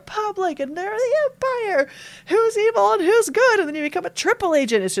God. Republic and they're the Empire, who's evil and who's good? And then you become a triple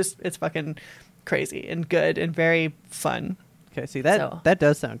agent. It's fucking crazy and good and very fun. Okay, see that So- that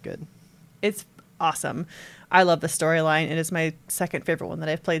does sound good. It's awesome. I love the storyline. It is my second favorite one that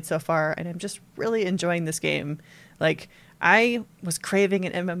I've played so far. And I'm just really enjoying this game. Like I was craving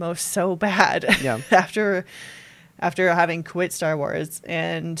an MMO so bad Yeah. after having quit Star Wars,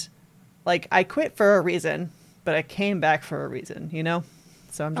 and like I quit for a reason, but I came back for a reason, you know?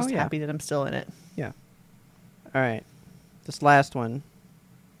 So I'm just Oh, yeah. happy that I'm still in it. Yeah. All right. This last one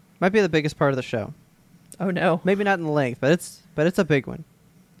might be the biggest part of the show. Oh no. Maybe not in length, but it's a big one.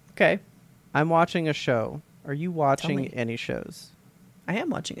 Okay. I'm watching a show. Are you watching me. any shows? I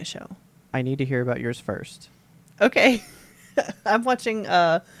am watching a show. I need to hear about yours first. Okay. I'm watching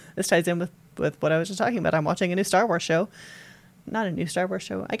this ties in with what I was just talking about. I'm watching a new Star Wars show. Not a new Star Wars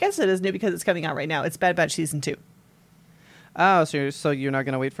show. I guess it is new because it's coming out right now. It's Bad Batch Season 2. Oh, so you're not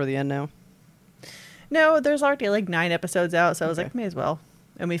going to wait for the end now? No, there's already like 9 episodes out, so I was Okay. like, may as well.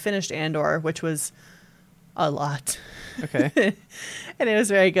 And we finished Andor, which was a lot. Okay. And it was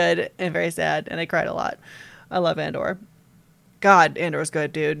very good and very sad, and I cried a lot. I love Andor. God, Andor's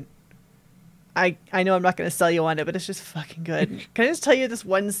good, dude. I know I'm not going to sell you on it, but it's just fucking good. Can I just tell you this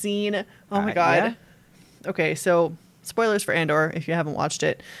one scene? Oh my God. Yeah. Okay, so spoilers for Andor if you haven't watched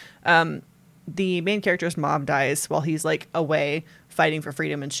it. The main character's mom dies while he's like away fighting for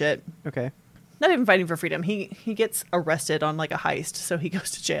freedom and shit. Okay. Not even fighting for freedom. He gets arrested on like a heist, so he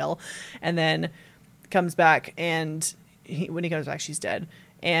goes to jail, and then comes back, and when he comes back, she's dead.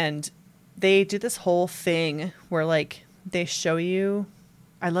 And they do this whole thing where like they show you.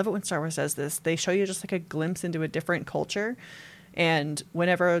 I love it when Star Wars does this. They show you just like a glimpse into a different culture, and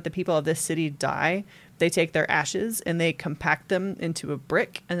whenever the people of this city die, they take their ashes and they compact them into a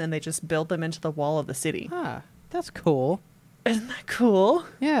brick, and then they just build them into the wall of the city. Ah, that's cool. Isn't that cool?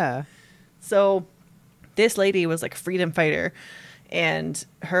 Yeah. So this lady was like a freedom fighter, and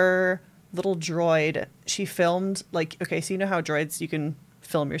her little droid, she filmed like, okay, so you know how droids, you can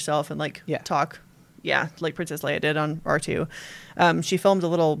film yourself and like Yeah. talk. Yeah, like Princess Leia did on R2. She filmed a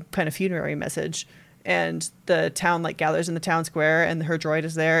little kind of funerary message, and the town like gathers in the town square, and her droid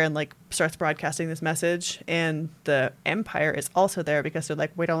is there and like starts broadcasting this message. And the Empire is also there because they're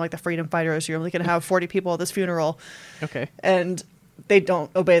like, we don't like the freedom fighters. You're only going to have 40 people at this funeral. Okay. And they don't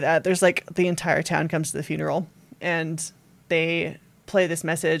obey that. There's like the entire town comes to the funeral, and they play this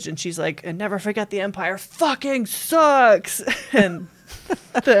message, and she's like, and never forget the Empire fucking sucks. And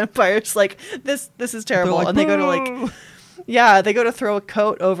the Empire's like, this is terrible. like, and they go to "Boo!" like, yeah, they go to throw a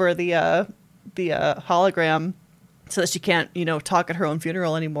coat over the hologram so that she can't, talk at her own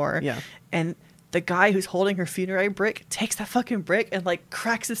funeral anymore. Yeah. And the guy who's holding her funerary brick takes that fucking brick and like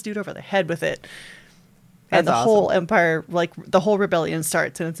cracks this dude over the head with it. And That's the whole awesome. empire, like the whole rebellion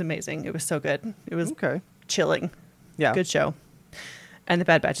starts, and it's amazing. It was so good. It was Okay. chilling. Yeah. Good show. And the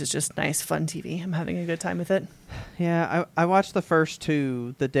Bad Batch is just nice, fun TV. I'm having a good time with it. Yeah, I watched the first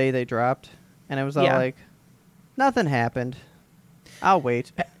 2 the day they dropped, and I was all Yeah. like, nothing happened. I'll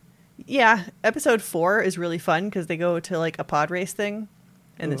wait. Yeah, episode 4 is really fun because they go to like a pod race thing,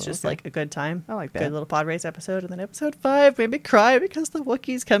 and it's Ooh, just okay. like a good time. I like that. Good little pod race episode. And then episode 5 made me cry because the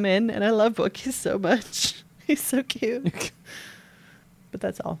Wookiees come in, and I love Wookiees so much. He's so cute. But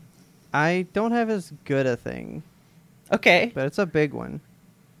that's all. I don't have as good a thing, Okay. but it's a big one.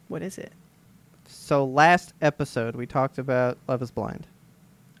 What is it? So last episode, we talked about Love is Blind.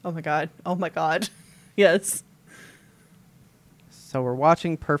 Oh my God. Oh my God. Yes. So we're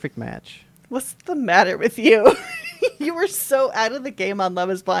watching Perfect Match. What's the matter with you? You were so out of the game on Love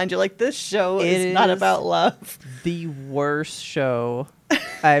is Blind. You're like, this show is not is- about love. The worst show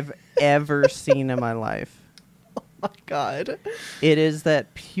I've ever seen in my life. Oh my God. It is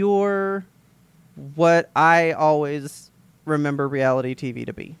that pure, what I always remember reality TV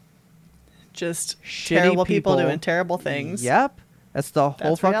to be. Just Shitty terrible people people. doing terrible things. Yep. That's the whole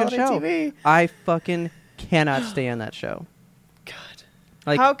That's fucking reality show. TV. I fucking cannot stand that show. God.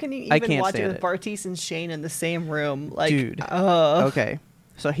 Like, How can you I even can't watch it stand with Bartiz and Shane in the same room? Like, Dude. ugh. Okay.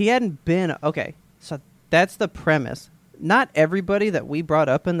 So he hadn't been. Okay. So that's the premise. Not everybody that we brought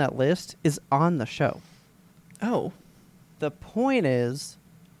up in that list is on the show. Oh. The point is,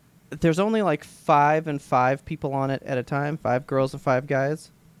 there's only like 5 and 5 people on it at a time. 5 girls and 5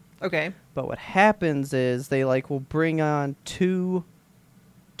 guys. Okay. But what happens is they like will bring on two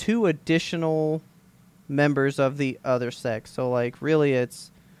additional members of the other sex. So like really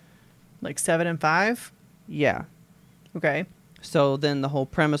it's Like 7 and 5? yeah. Okay. So then the whole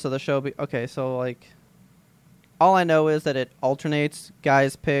premise of the show okay, so like all I know is that it alternates,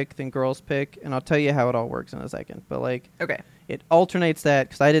 guys pick, then girls pick, and I'll tell you how it all works in a second. But like Okay. it alternates that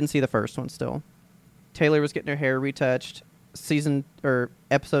cuz I didn't see the first one still. Taylor was getting her hair retouched.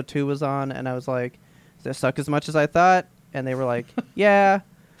 Episode 2 was on, and I was like, does this suck as much as I thought? And they were like, yeah.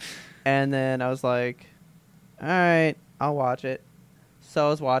 And then I was like, all right, I'll watch it. So I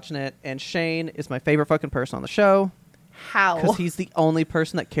was watching it, and Shane is my favorite fucking person on the show How? because he's the only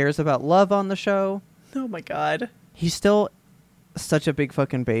person that cares about love on the show. Oh my god. He's still such a big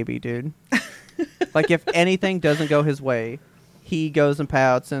fucking baby, dude. Like, if anything doesn't go his way, he goes and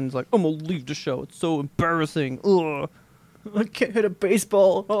pouts and is like, I'm gonna leave the show. It's so embarrassing. Ugh. I can't hit a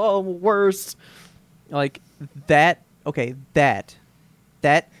baseball. Oh, worst. Like that. Okay, that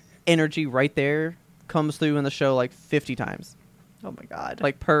energy right there comes through in the show like 50 times, Oh my god.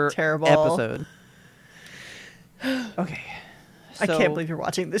 like per Terrible. episode. Okay, I so can't believe you're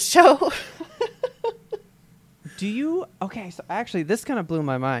watching this show. Do you? Okay, so actually, this kind of blew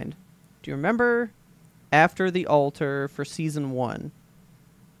my mind. Do you remember after the altar for season 1,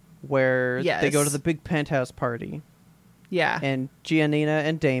 where they go to Yes. the big penthouse party? Yeah. And Giannina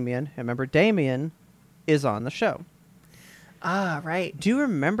and Damien, and remember Damien is on the show. Ah, right. Do you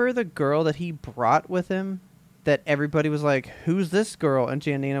remember the girl that he brought with him that everybody was like, who's this girl? And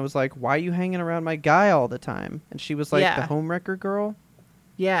Giannina was like, why are you hanging around my guy all the time? And she was like Yeah. the homewrecker girl.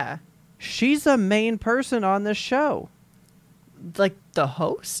 Yeah. She's the main person on this show. Like the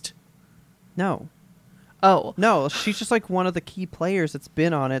host? No. Oh. No, she's just like one of the key players that's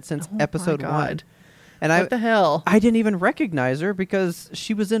been on it since Oh my episode 1. God. And What the hell? I didn't even recognize her because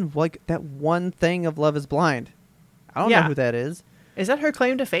she was in like that one thing of Love is Blind. I don't know Yeah. who that is. Is that her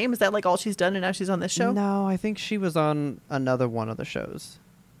claim to fame? Is that like all she's done and now she's on this show? No, I think she was on another one of the shows.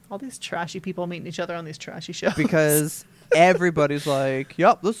 All these trashy people meeting each other on these trashy shows. Because everybody's like,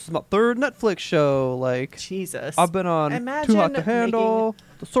 yep, this is my 3rd Netflix show. Like, Jesus. I've been on Imagine Too Hot to Handle,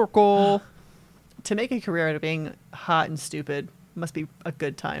 The Circle. To make a career out of being hot and stupid must be a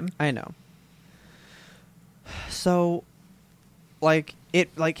good time. I know. So, like,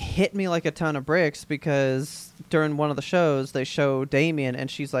 it like hit me like a ton of bricks because during one of the shows they show Damien and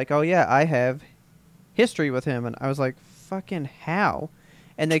she's like, oh yeah, I have history with him. And I was like, fucking how?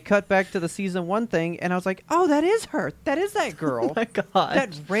 And they cut back to the season 1 thing and I was like, oh, that is her. That is that girl. Oh my god.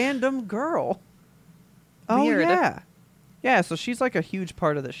 That random girl. Weird. Oh, yeah. Yeah, so she's like a huge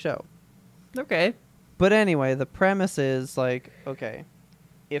part of the show. Okay. But anyway, the premise is like, okay,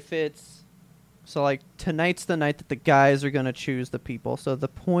 if it's... So, like, tonight's the night that the guys are going to choose the people. So the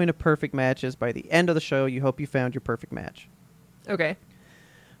point of Perfect Match is by the end of the show, you hope you found your perfect match. Okay.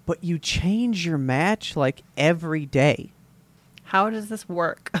 But you change your match, like, every day. How does this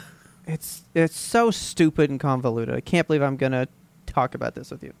work? It's so stupid and convoluted. I can't believe I'm going to talk about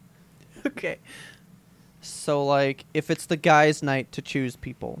this with you. Okay. So, like, if it's the guys' night to choose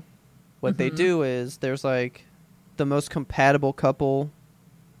people, what they do is there's, like, the most compatible couple...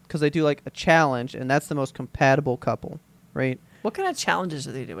 Because they do, like, a challenge, and that's the most compatible couple, right? What kind of challenges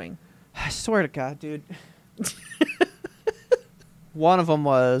are they doing? I swear to God, dude. One of them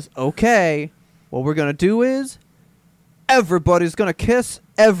was, okay, what we're going to do is everybody's going to kiss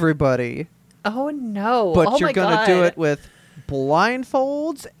everybody. Oh no. But oh you're my going to God. do it with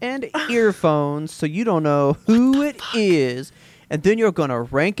blindfolds and earphones so you don't know who it is. And then you're going to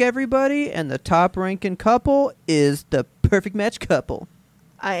rank everybody, and the top ranking couple is the perfect match couple.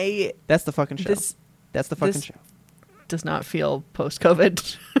 That's the fucking show. That's the fucking this show. does not feel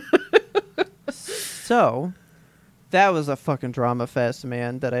post-COVID. So, that was a fucking drama fest,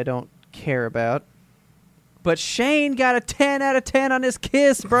 man, that I don't care about. But Shane got a 10 out of 10 on his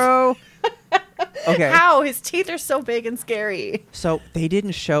kiss, bro. Okay. How? His teeth are so big and scary. So, they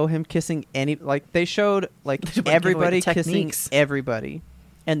didn't show him kissing any... Like, they showed, like, They wanna give away everybody the kissing techniques. everybody.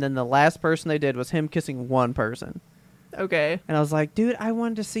 And then the last person they did was him kissing one person. Okay. And I was like, dude, I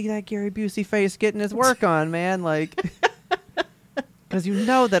wanted to see that Gary Busey face getting his work on, man. Like, because you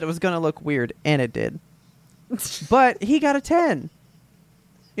know that it was going to look weird, and it did. But he got a 10.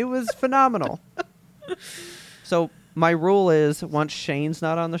 It was phenomenal. So my rule is, once Shane's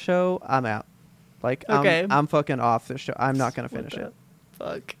not on the show, I'm out. Like, Okay. I'm fucking off this show. I'm not going to finish it.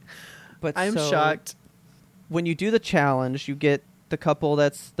 Fuck. But I'm so, shocked. When you do the challenge, you get the couple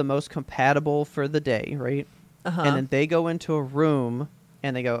that's the most compatible for the day, right? Uh-huh. And then they go into a room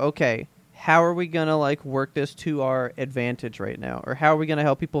and they go, okay, how are we going to like work this to our advantage right now? Or how are we going to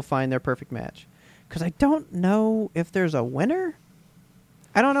help people find their perfect match? Because I don't know if there's a winner.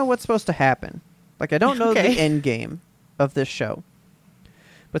 I don't know what's supposed to happen. Like, I don't know Okay. the end game of this show.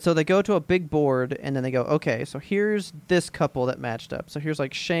 But so they go to a big board and then they go, okay, so here's this couple that matched up. So here's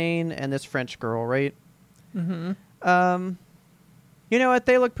like Shane and this French girl, right? Mm-hmm. You know what?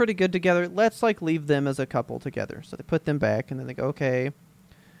 They look pretty good together. Let's like leave them as a couple together. So they put them back and then they go, okay.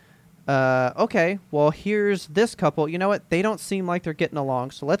 Okay, well, here's this couple. You know what? They don't seem like they're getting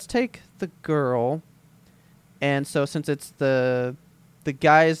along. So let's take the girl. And so since it's the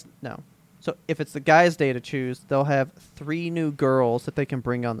guys, no. So if it's the guys' day to choose, they'll have 3 new girls that they can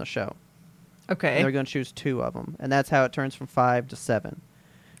bring on the show. Okay. And they're going to choose 2 of them. And that's how it turns from 5 to 7.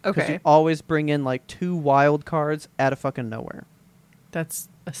 'Cause Okay. you always bring in like 2 wild cards out of fucking nowhere. That's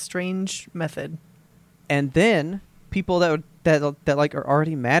a strange method. And then people that like are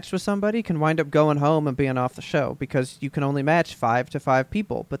already matched with somebody can wind up going home and being off the show because you can only match 5 to 5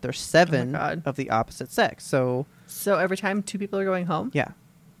 people, but there's 7 God. of the opposite sex. So So every time 2 people are going home? yeah,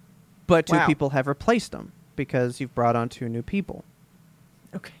 but 2 Wow. people have replaced them because you've brought on 2 new people.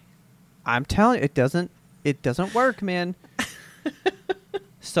 Okay. I'm telling you, it doesn't work, man.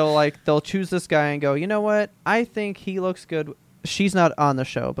 So like they'll choose this guy and go, you know what? I think he looks good. She's not on the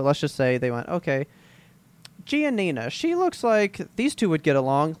show, but let's just say they went, okay, Giannina, she looks like these 2 would get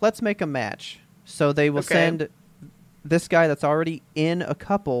along. Let's make a match. So they will Okay. send this guy that's already in a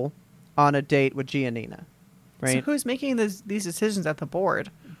couple on a date with Giannina, right? So who's making these decisions at the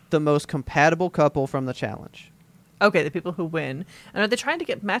board? The most compatible couple from the challenge. Okay, the people who win. And are they trying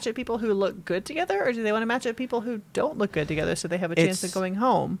to match at people who look good together, or do they want to match at people who don't look good together so they have a chance of It's- going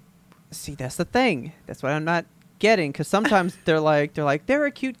home? See, that's the thing. That's what I'm not getting, because sometimes they're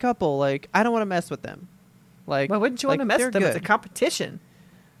a cute couple. Like, I don't want to mess with them. Like, Why wouldn't you want to mess they're with them? It's a good. competition.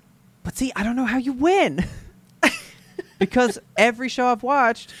 But see, I don't know how you win. Because every show I've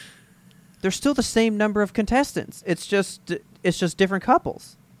watched, there's still the same number of contestants. It's just different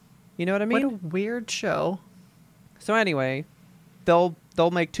couples. You know what I mean? What a weird show. So anyway, they'll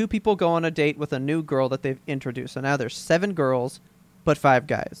make 2 people go on a date with a new girl that they've introduced. So now there's 7 girls, but 5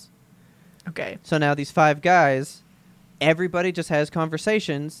 guys. Okay. So now these 5 guys, everybody just has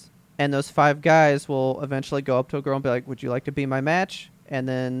conversations, and those 5 guys will eventually go up to a girl and be like, would you like to be my match? And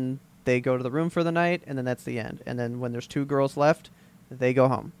then they go to the room for the night, and then that's the end. And then when there's 2 girls left, they go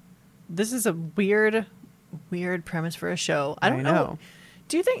home. This is a weird premise for a show. I don't know.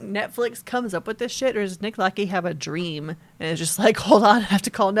 Do you think Netflix comes up with this shit, or does Nick Lackey have a dream and is just like, hold on, I have to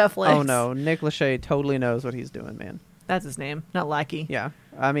call Netflix? Oh no, Nick Lachey totally knows what he's doing, man. That's his name, not Lackey. Yeah,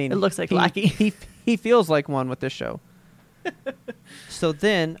 I mean, It looks like Lackey. He feels like one with this show. So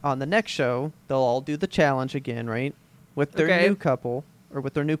then on the next show, they'll all do the challenge again, right? With their Okay. new couple or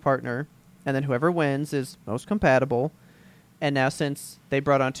with their new partner, and then whoever wins is most compatible. And now since they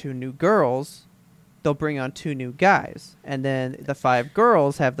brought on 2 new girls, they'll bring on 2 new guys, and then the 5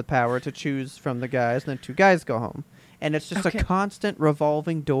 girls have the power to choose from the guys, and then 2 guys go home. And it's just Okay. a constant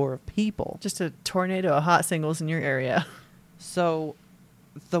revolving door of people. Just a tornado of hot singles in your area. So,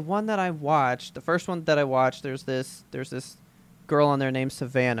 the one that I watched, the first one that I watched, there's this girl on there named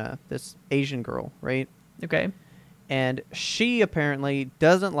Savannah, this Asian girl, right? Okay. And she apparently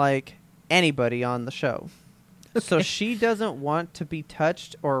doesn't like anybody on the show. So Okay. she doesn't want to be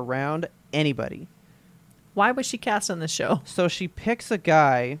touched or around anybody. Why was she cast on this show? So she picks a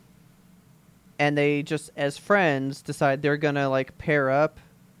guy, and they just, as friends, decide they're going to like pair up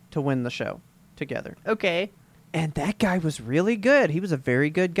to win the show together. Okay. And that guy was really good. He was a very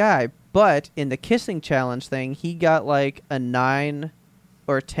good guy. But in the kissing challenge thing, he got like a 9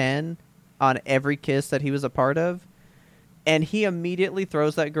 or 10 on every kiss that he was a part of. And he immediately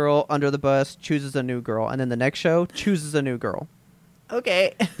throws that girl under the bus, chooses a new girl. And then the next show, chooses a new girl.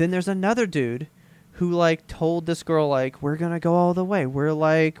 Okay. Then there's another dude who like told this girl like, we're going to go all the way. We're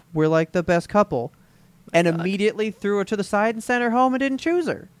like the best couple. And God. immediately threw her to the side and sent her home and didn't choose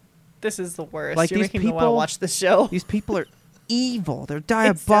her. This is the worst. Like, You're these making me want to people- watch this show. These people are evil. They're It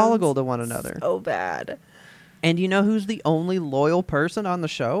diabolical sounds to one another. So bad. And you know who's the only loyal person on the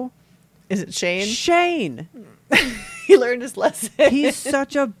show? Is it Shane? Shane. He learned his lesson. He's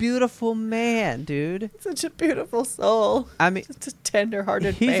such a beautiful man, dude. Such a beautiful soul. I mean, Such a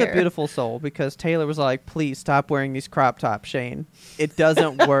tender-hearted he's bear. a beautiful soul because Taylor was like, please stop wearing these crop tops, Shane. It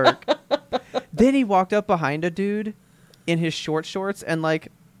doesn't work. Then he walked up behind a dude in his short shorts and like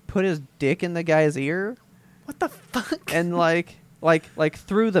put his dick in the guy's ear What the fuck? and like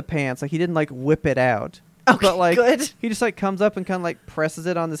through the pants. Like he didn't like whip it out. Okay, but like good. he just like comes up and kind of like presses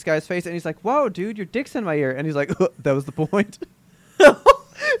it on this guy's face and he's like, whoa, dude, your dick's in my ear. And he's like, that was the point.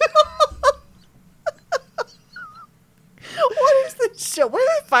 What is this show? Where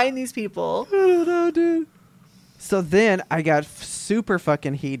do they find these people? I don't know, dude. So then I got super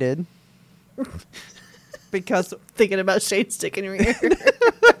fucking heated because Thinking about Shane's dick in your ear.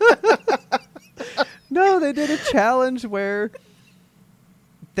 no, they did a challenge where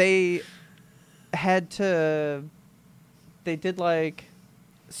they did like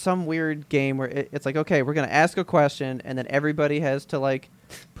some weird game where it's like, okay, we're going to ask a question and then everybody has to like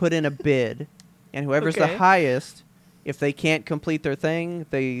put in a bid and whoever's the Okay. highest, if they can't complete their thing,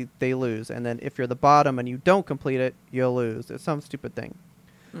 they lose. And then if you're the bottom and you don't complete it, you'll lose. It's some stupid thing.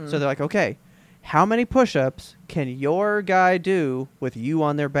 So they're like, okay, how many push-ups can your guy do with you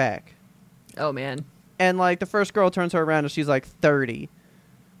on their back? Oh, man. And like the first girl turns her around and she's like 30.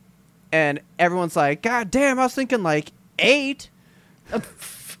 And everyone's like, God damn, I was thinking like 8.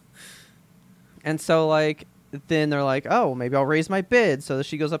 And so like then they're like, oh, maybe I'll raise my bid. So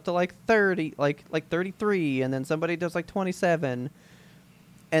she goes up to like 30, like 33, and then somebody does like 27.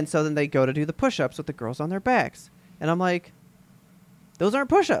 And so then they go to do the push-ups with the girls on their backs. And I'm like, those aren't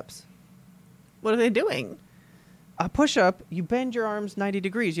push-ups. What are they doing? A push-up, you bend your arms 90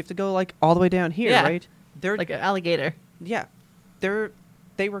 degrees. You have to go like all the way down here, Yeah. right? They're Like an alligator. yeah.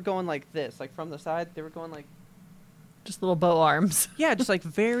 They were going like this, like from the side. They were going like, Just little bow arms. yeah, just like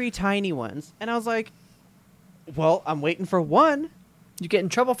very tiny ones. And I was like, well, I'm waiting for one. You get in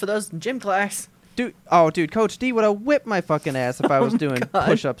trouble for those in gym class. Dude, Coach D would have whipped my fucking ass if I was doing God.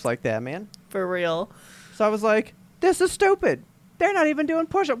 push-ups like that, man. For real. So I was like, this is stupid. They're not even doing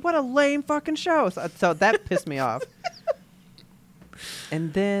push-up. What a lame fucking show. So that pissed me off.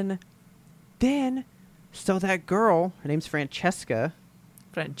 And then, so that girl, her name's Francesca,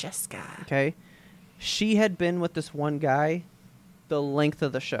 okay, she had been with this one guy the length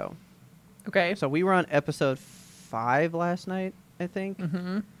of the show. Okay. So we were on episode 5 last night, I think.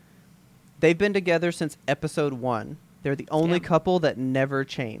 Mm-hmm. They've been together since episode 1. They're the only Damn. couple that never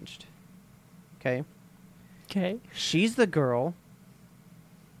changed. Okay? Okay. She's the girl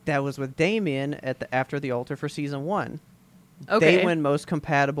that was with Damien at after the altar for season 1. Okay. They win most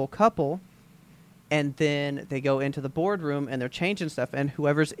compatible couple, and then they go into the boardroom and they're changing stuff. And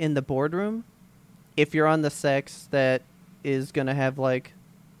whoever's in the boardroom, if you're on the sex that is going to have like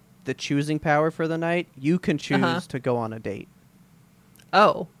the choosing power for the night, you can choose to go on a date.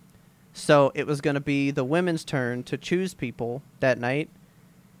 Oh. So it was going to be the women's turn to choose people that night.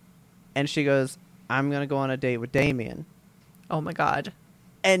 And she goes, I'm going to go on a date with Damien. Oh, my God.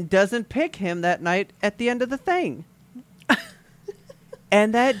 And doesn't pick him that night at the end of the thing.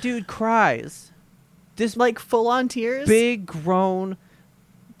 And that dude cries. This Like full-on tears? big grown,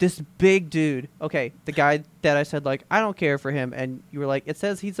 this big dude. Okay, the guy that I said, like, I don't care for him. And you were like, it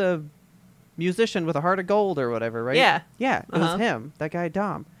says he's a musician with a heart of gold or whatever, right? Yeah. Yeah, it was him. That guy,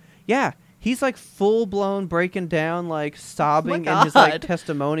 Dom. Yeah, he's like full-blown breaking down, like sobbing in his like God.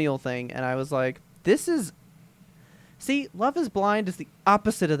 testimonial thing. And I was like, this is... See, Love is Blind is the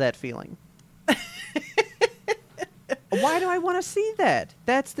opposite of that feeling. Why do I want to see that?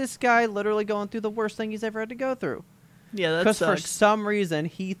 That's this guy literally going through the worst thing he's ever had to go through. Yeah, that Because for sucks. some reason,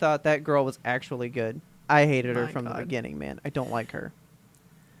 he thought that girl was actually good. I hated her My from the God. beginning, man. I don't like her.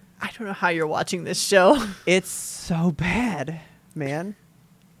 I don't know how you're watching this show. It's so bad, man.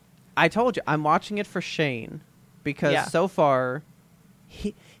 I told you, I'm watching it for Shane. Because Yeah. so far,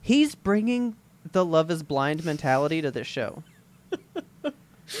 he's bringing the Love is Blind mentality to this show.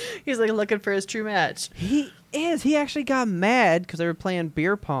 He's like looking for his true match. He is. He actually got mad because they were playing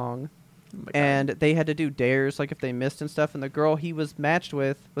beer pong. Oh my God. And they had to do dares, like if they missed and stuff. And the girl he was matched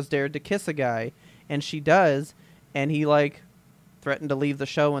with was dared to kiss a guy. And she does. And he, like, threatened to leave the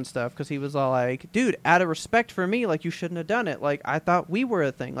show and stuff because he was all like, dude, out of respect for me, like, you shouldn't have done it. Like, I thought we were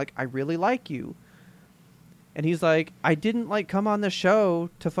a thing. Like, I really like you. And he's like, I didn't, like, come on the show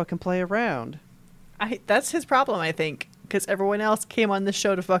to fucking play around. That's his problem, I think. Because everyone else came on this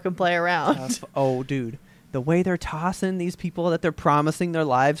show to fucking play around. Oh, dude. The way they're tossing these people that they're promising their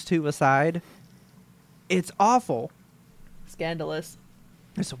lives to aside, it's awful. Scandalous.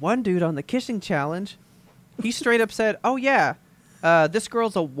 There's one dude on the kissing challenge. He straight up said, oh, yeah, this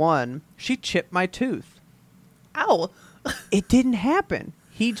girl's a 1. She chipped my tooth. Ow. It didn't happen.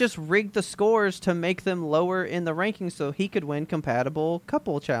 He just rigged the scores to make them lower in the rankings so he could win compatible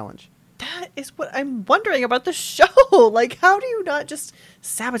couple challenge. That is what I'm wondering about the show. Like, how do you not just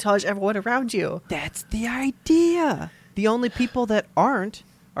sabotage everyone around you? That's the idea. The only people that aren't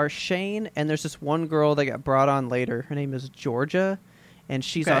are Shane, and there's this one girl that got brought on later. Her name is Georgia, and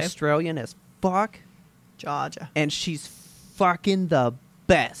she's Okay. Australian as fuck, Georgia. and she's fucking the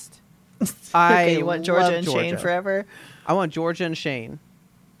best. Okay, you want Georgia love and Shane forever? I want Georgia and Shane.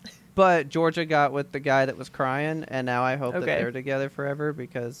 But Georgia got with the guy that was crying, and now I hope that Okay. they're together forever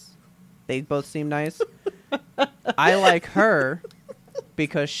because they both seem nice. I like her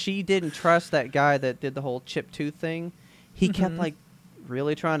because she didn't trust that guy that did the whole chip tooth thing. He kept like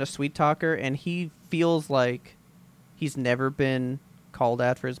really trying to sweet talk her, and he feels like he's never been called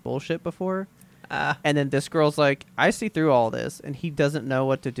out for his bullshit before. And then this girl's like, I see through all this, and he doesn't know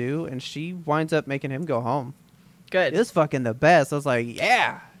what to do, and she winds up making him go home. Good. It was fucking the best. I was like,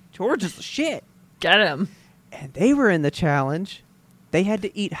 yeah, George is the shit. Get him. And they were in the challenge. They had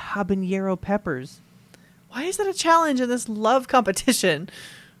to eat habanero peppers. Why is that a challenge in this love competition?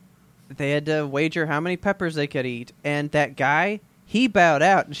 They had to wager how many peppers they could eat. And that guy, he bowed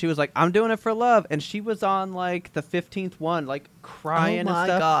out, and she was like, I'm doing it for love. And she was on like the 15th one, like crying Oh my and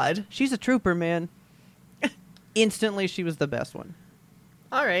stuff. God. She's a trooper, man. Instantly, she was the best one.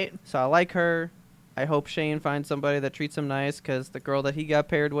 All right. So I like her. I hope Shane finds somebody that treats him nice, because the girl that he got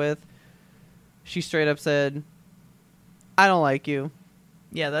paired with, she straight up said, I don't like you.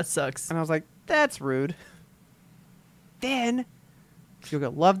 Yeah, that sucks. And I was like, that's rude. Then, you're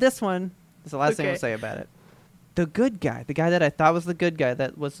going to love this one. That's the last thing I'm Okay. going to say about it. The good guy, the guy that I thought was the good guy,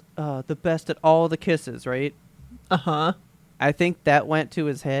 that was the best at all the kisses, right? Uh-huh. I think that went to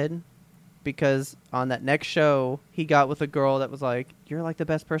his head, because on that next show, he got with a girl that was like, you're like the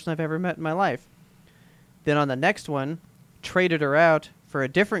best person I've ever met in my life. Then on the next one, traded her out for a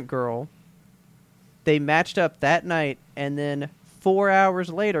different girl. They matched up that night, and then 4 hours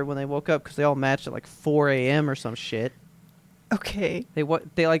later when they woke up, because they all matched at like 4 a.m. or some shit, Okay. they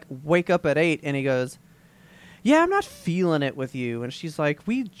like wake up at 8, and he goes, yeah, I'm not feeling it with you. And she's like,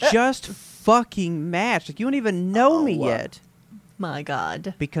 we just fucking matched. Like, you don't even know me Oh. yet. My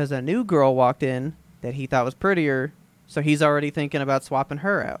God. Because a new girl walked in that he thought was prettier, so he's already thinking about swapping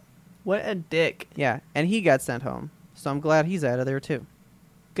her out. What a dick. Yeah, and he got sent home. So I'm glad he's out of there too.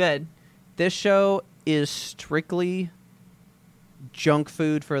 Good. This show is strictly junk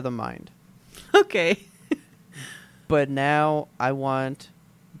food for the mind. Okay. But now I want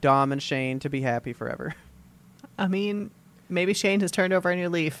Dom and Shane to be happy forever. I mean, maybe Shane has turned over a new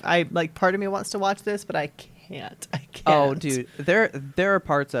leaf. Part of me wants to watch this, but I can't. I can't. Oh, dude, there are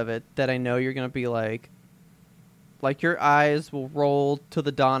parts of it that I know you're gonna be like your eyes will roll to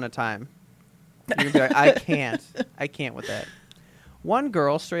the dawn of time. You're gonna be like, I can't with that. One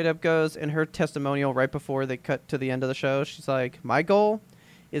girl straight up goes in her testimonial right before they cut to the end of the show. She's like, my goal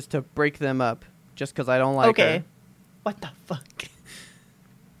is to break them up just because I don't like Okay. her. What the fuck?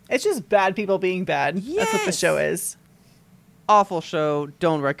 It's just bad people being bad. That's what the Yes. show is. Awful show.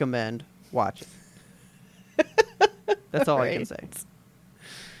 Don't recommend. Watch it. That's all I can Right. say.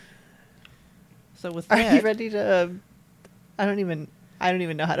 So with Are that, you ready to? I don't even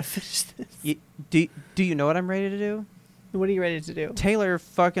know how to finish this. do you know what I'm ready to do? What are you ready to do? Taylor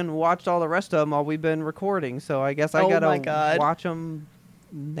fucking watched all the rest of them while we've been recording, so I guess I Oh my gotta God. watch them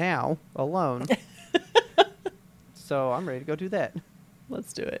now alone. So I'm ready to go do that.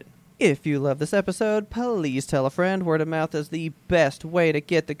 Let's do it. If you love this episode, please tell a friend. Word of mouth is the best way to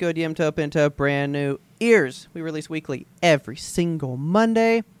get the good Yimtope into brand new ears. We release weekly every single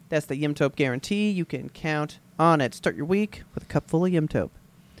Monday. That's the Yimtope guarantee. You can count on it. Start your week with a cup full of Yimtope.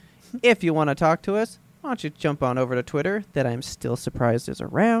 If you want to talk to us, why don't you jump on over to Twitter, that I'm still surprised is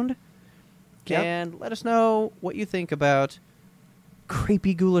around, Yep. and let us know what you think about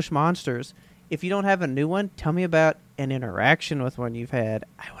creepy ghoulish monsters. If you don't have a new one, tell me about an interaction with one you've had.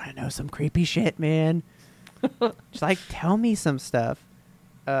 I want to know some creepy shit, man. Just like, tell me some stuff.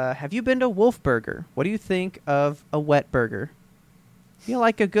 Have you been to Wolf Burger? What do you think of a wet burger? You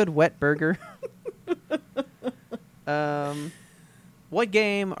like a good wet burger? What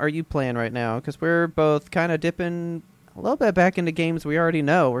game are you playing right now? Because we're both kind of dipping a little bit back into games we already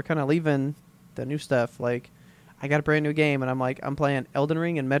know. We're kind of leaving the new stuff. Like, I got a brand new game, and I'm playing Elden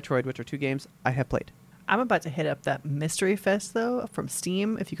Ring and Metroid, which are two games I have played. I'm about to hit up that Mystery Fest, though, from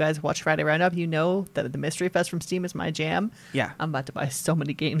Steam. If you guys watch Friday Roundup, you know that the Mystery Fest from Steam is my jam. Yeah. I'm about to buy so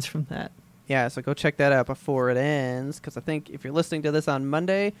many games from that. Yeah, so go check that out before it ends, because I think if you're listening to this on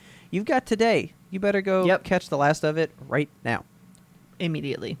Monday, you've got today. You better go Yep. catch the last of it right now.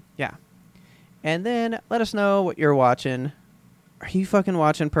 Immediately. Yeah. And then let us know what you're watching. Are you fucking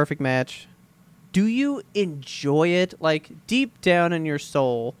watching Perfect Match? Do you enjoy it? Like, deep down in your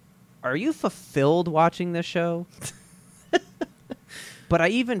soul, are you fulfilled watching this show? But I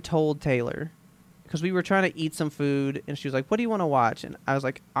even told Taylor, because we were trying to eat some food, and she was like, what do you want to watch? And I was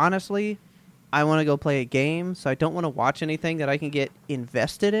like, honestly, I want to go play a game, so I don't want to watch anything that I can get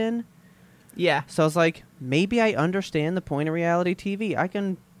invested in. Yeah. So I was like, maybe I understand the point of reality TV. I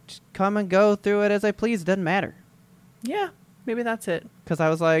can just come and go through it as I please. It doesn't matter. Yeah. Maybe that's it. Because I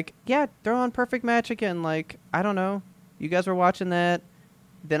was like, yeah, throw on Perfect Match again. Like, I don't know. You guys were watching that.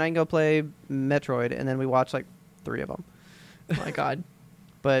 Then I can go play Metroid. And then we watched like 3 of them. Oh my God.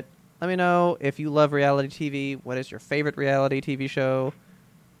 But let me know if you love reality TV. What is your favorite reality TV show?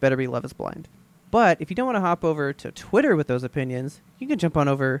 Better be Love is Blind. But if you don't want to hop over to Twitter with those opinions, you can jump on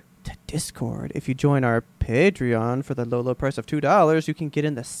over to Discord. If you join our Patreon for the low, low price of $2, you can get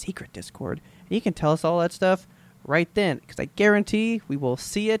in the secret Discord. And you can tell us all that stuff right then. Because I guarantee we will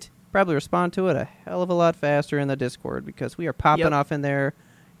see it, probably respond to it a hell of a lot faster in the Discord. Because we are popping off in there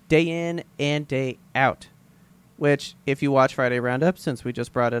day in and day out. Which, if you watch Friday Roundup, since we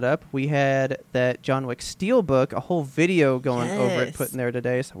just brought it up, we had that John Wick Steelbook, a whole video going over it, put in there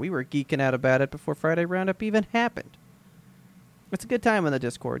today. So we were geeking out about it before Friday Roundup even happened. It's a good time on the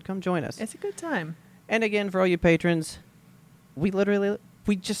Discord. Come join us. It's a good time. And again, for all you patrons, we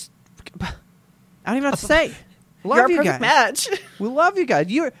just, I don't even know what to say. Love you guys. Match. We love you guys.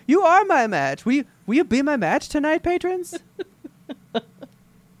 You are my match. Will you be my match tonight, patrons?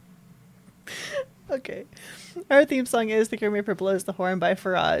 Okay. Our theme song is The Grim Reaper Blows the Horn by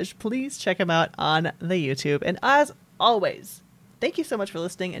Faraj. Please check him out on the YouTube. And as always, thank you so much for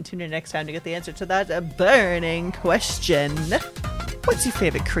listening, and tune in next time to get the answer to that burning question. What's your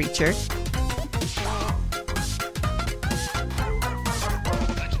favorite creature?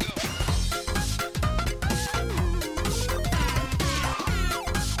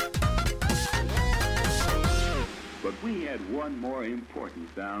 But we had one more important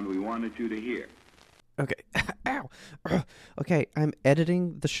sound we wanted you to hear. Okay. Ow. Okay, I'm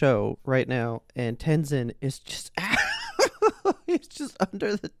editing the show right now, and Tenzin is just... He's just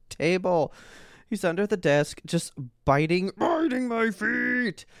under the table. He's under the desk, just biting my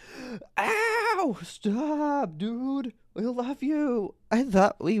feet. Ow! Stop, dude. We love you. I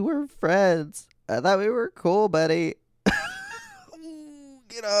thought we were friends. I thought we were cool, buddy.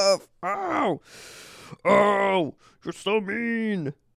 Get off. Ow! Oh, you're so mean.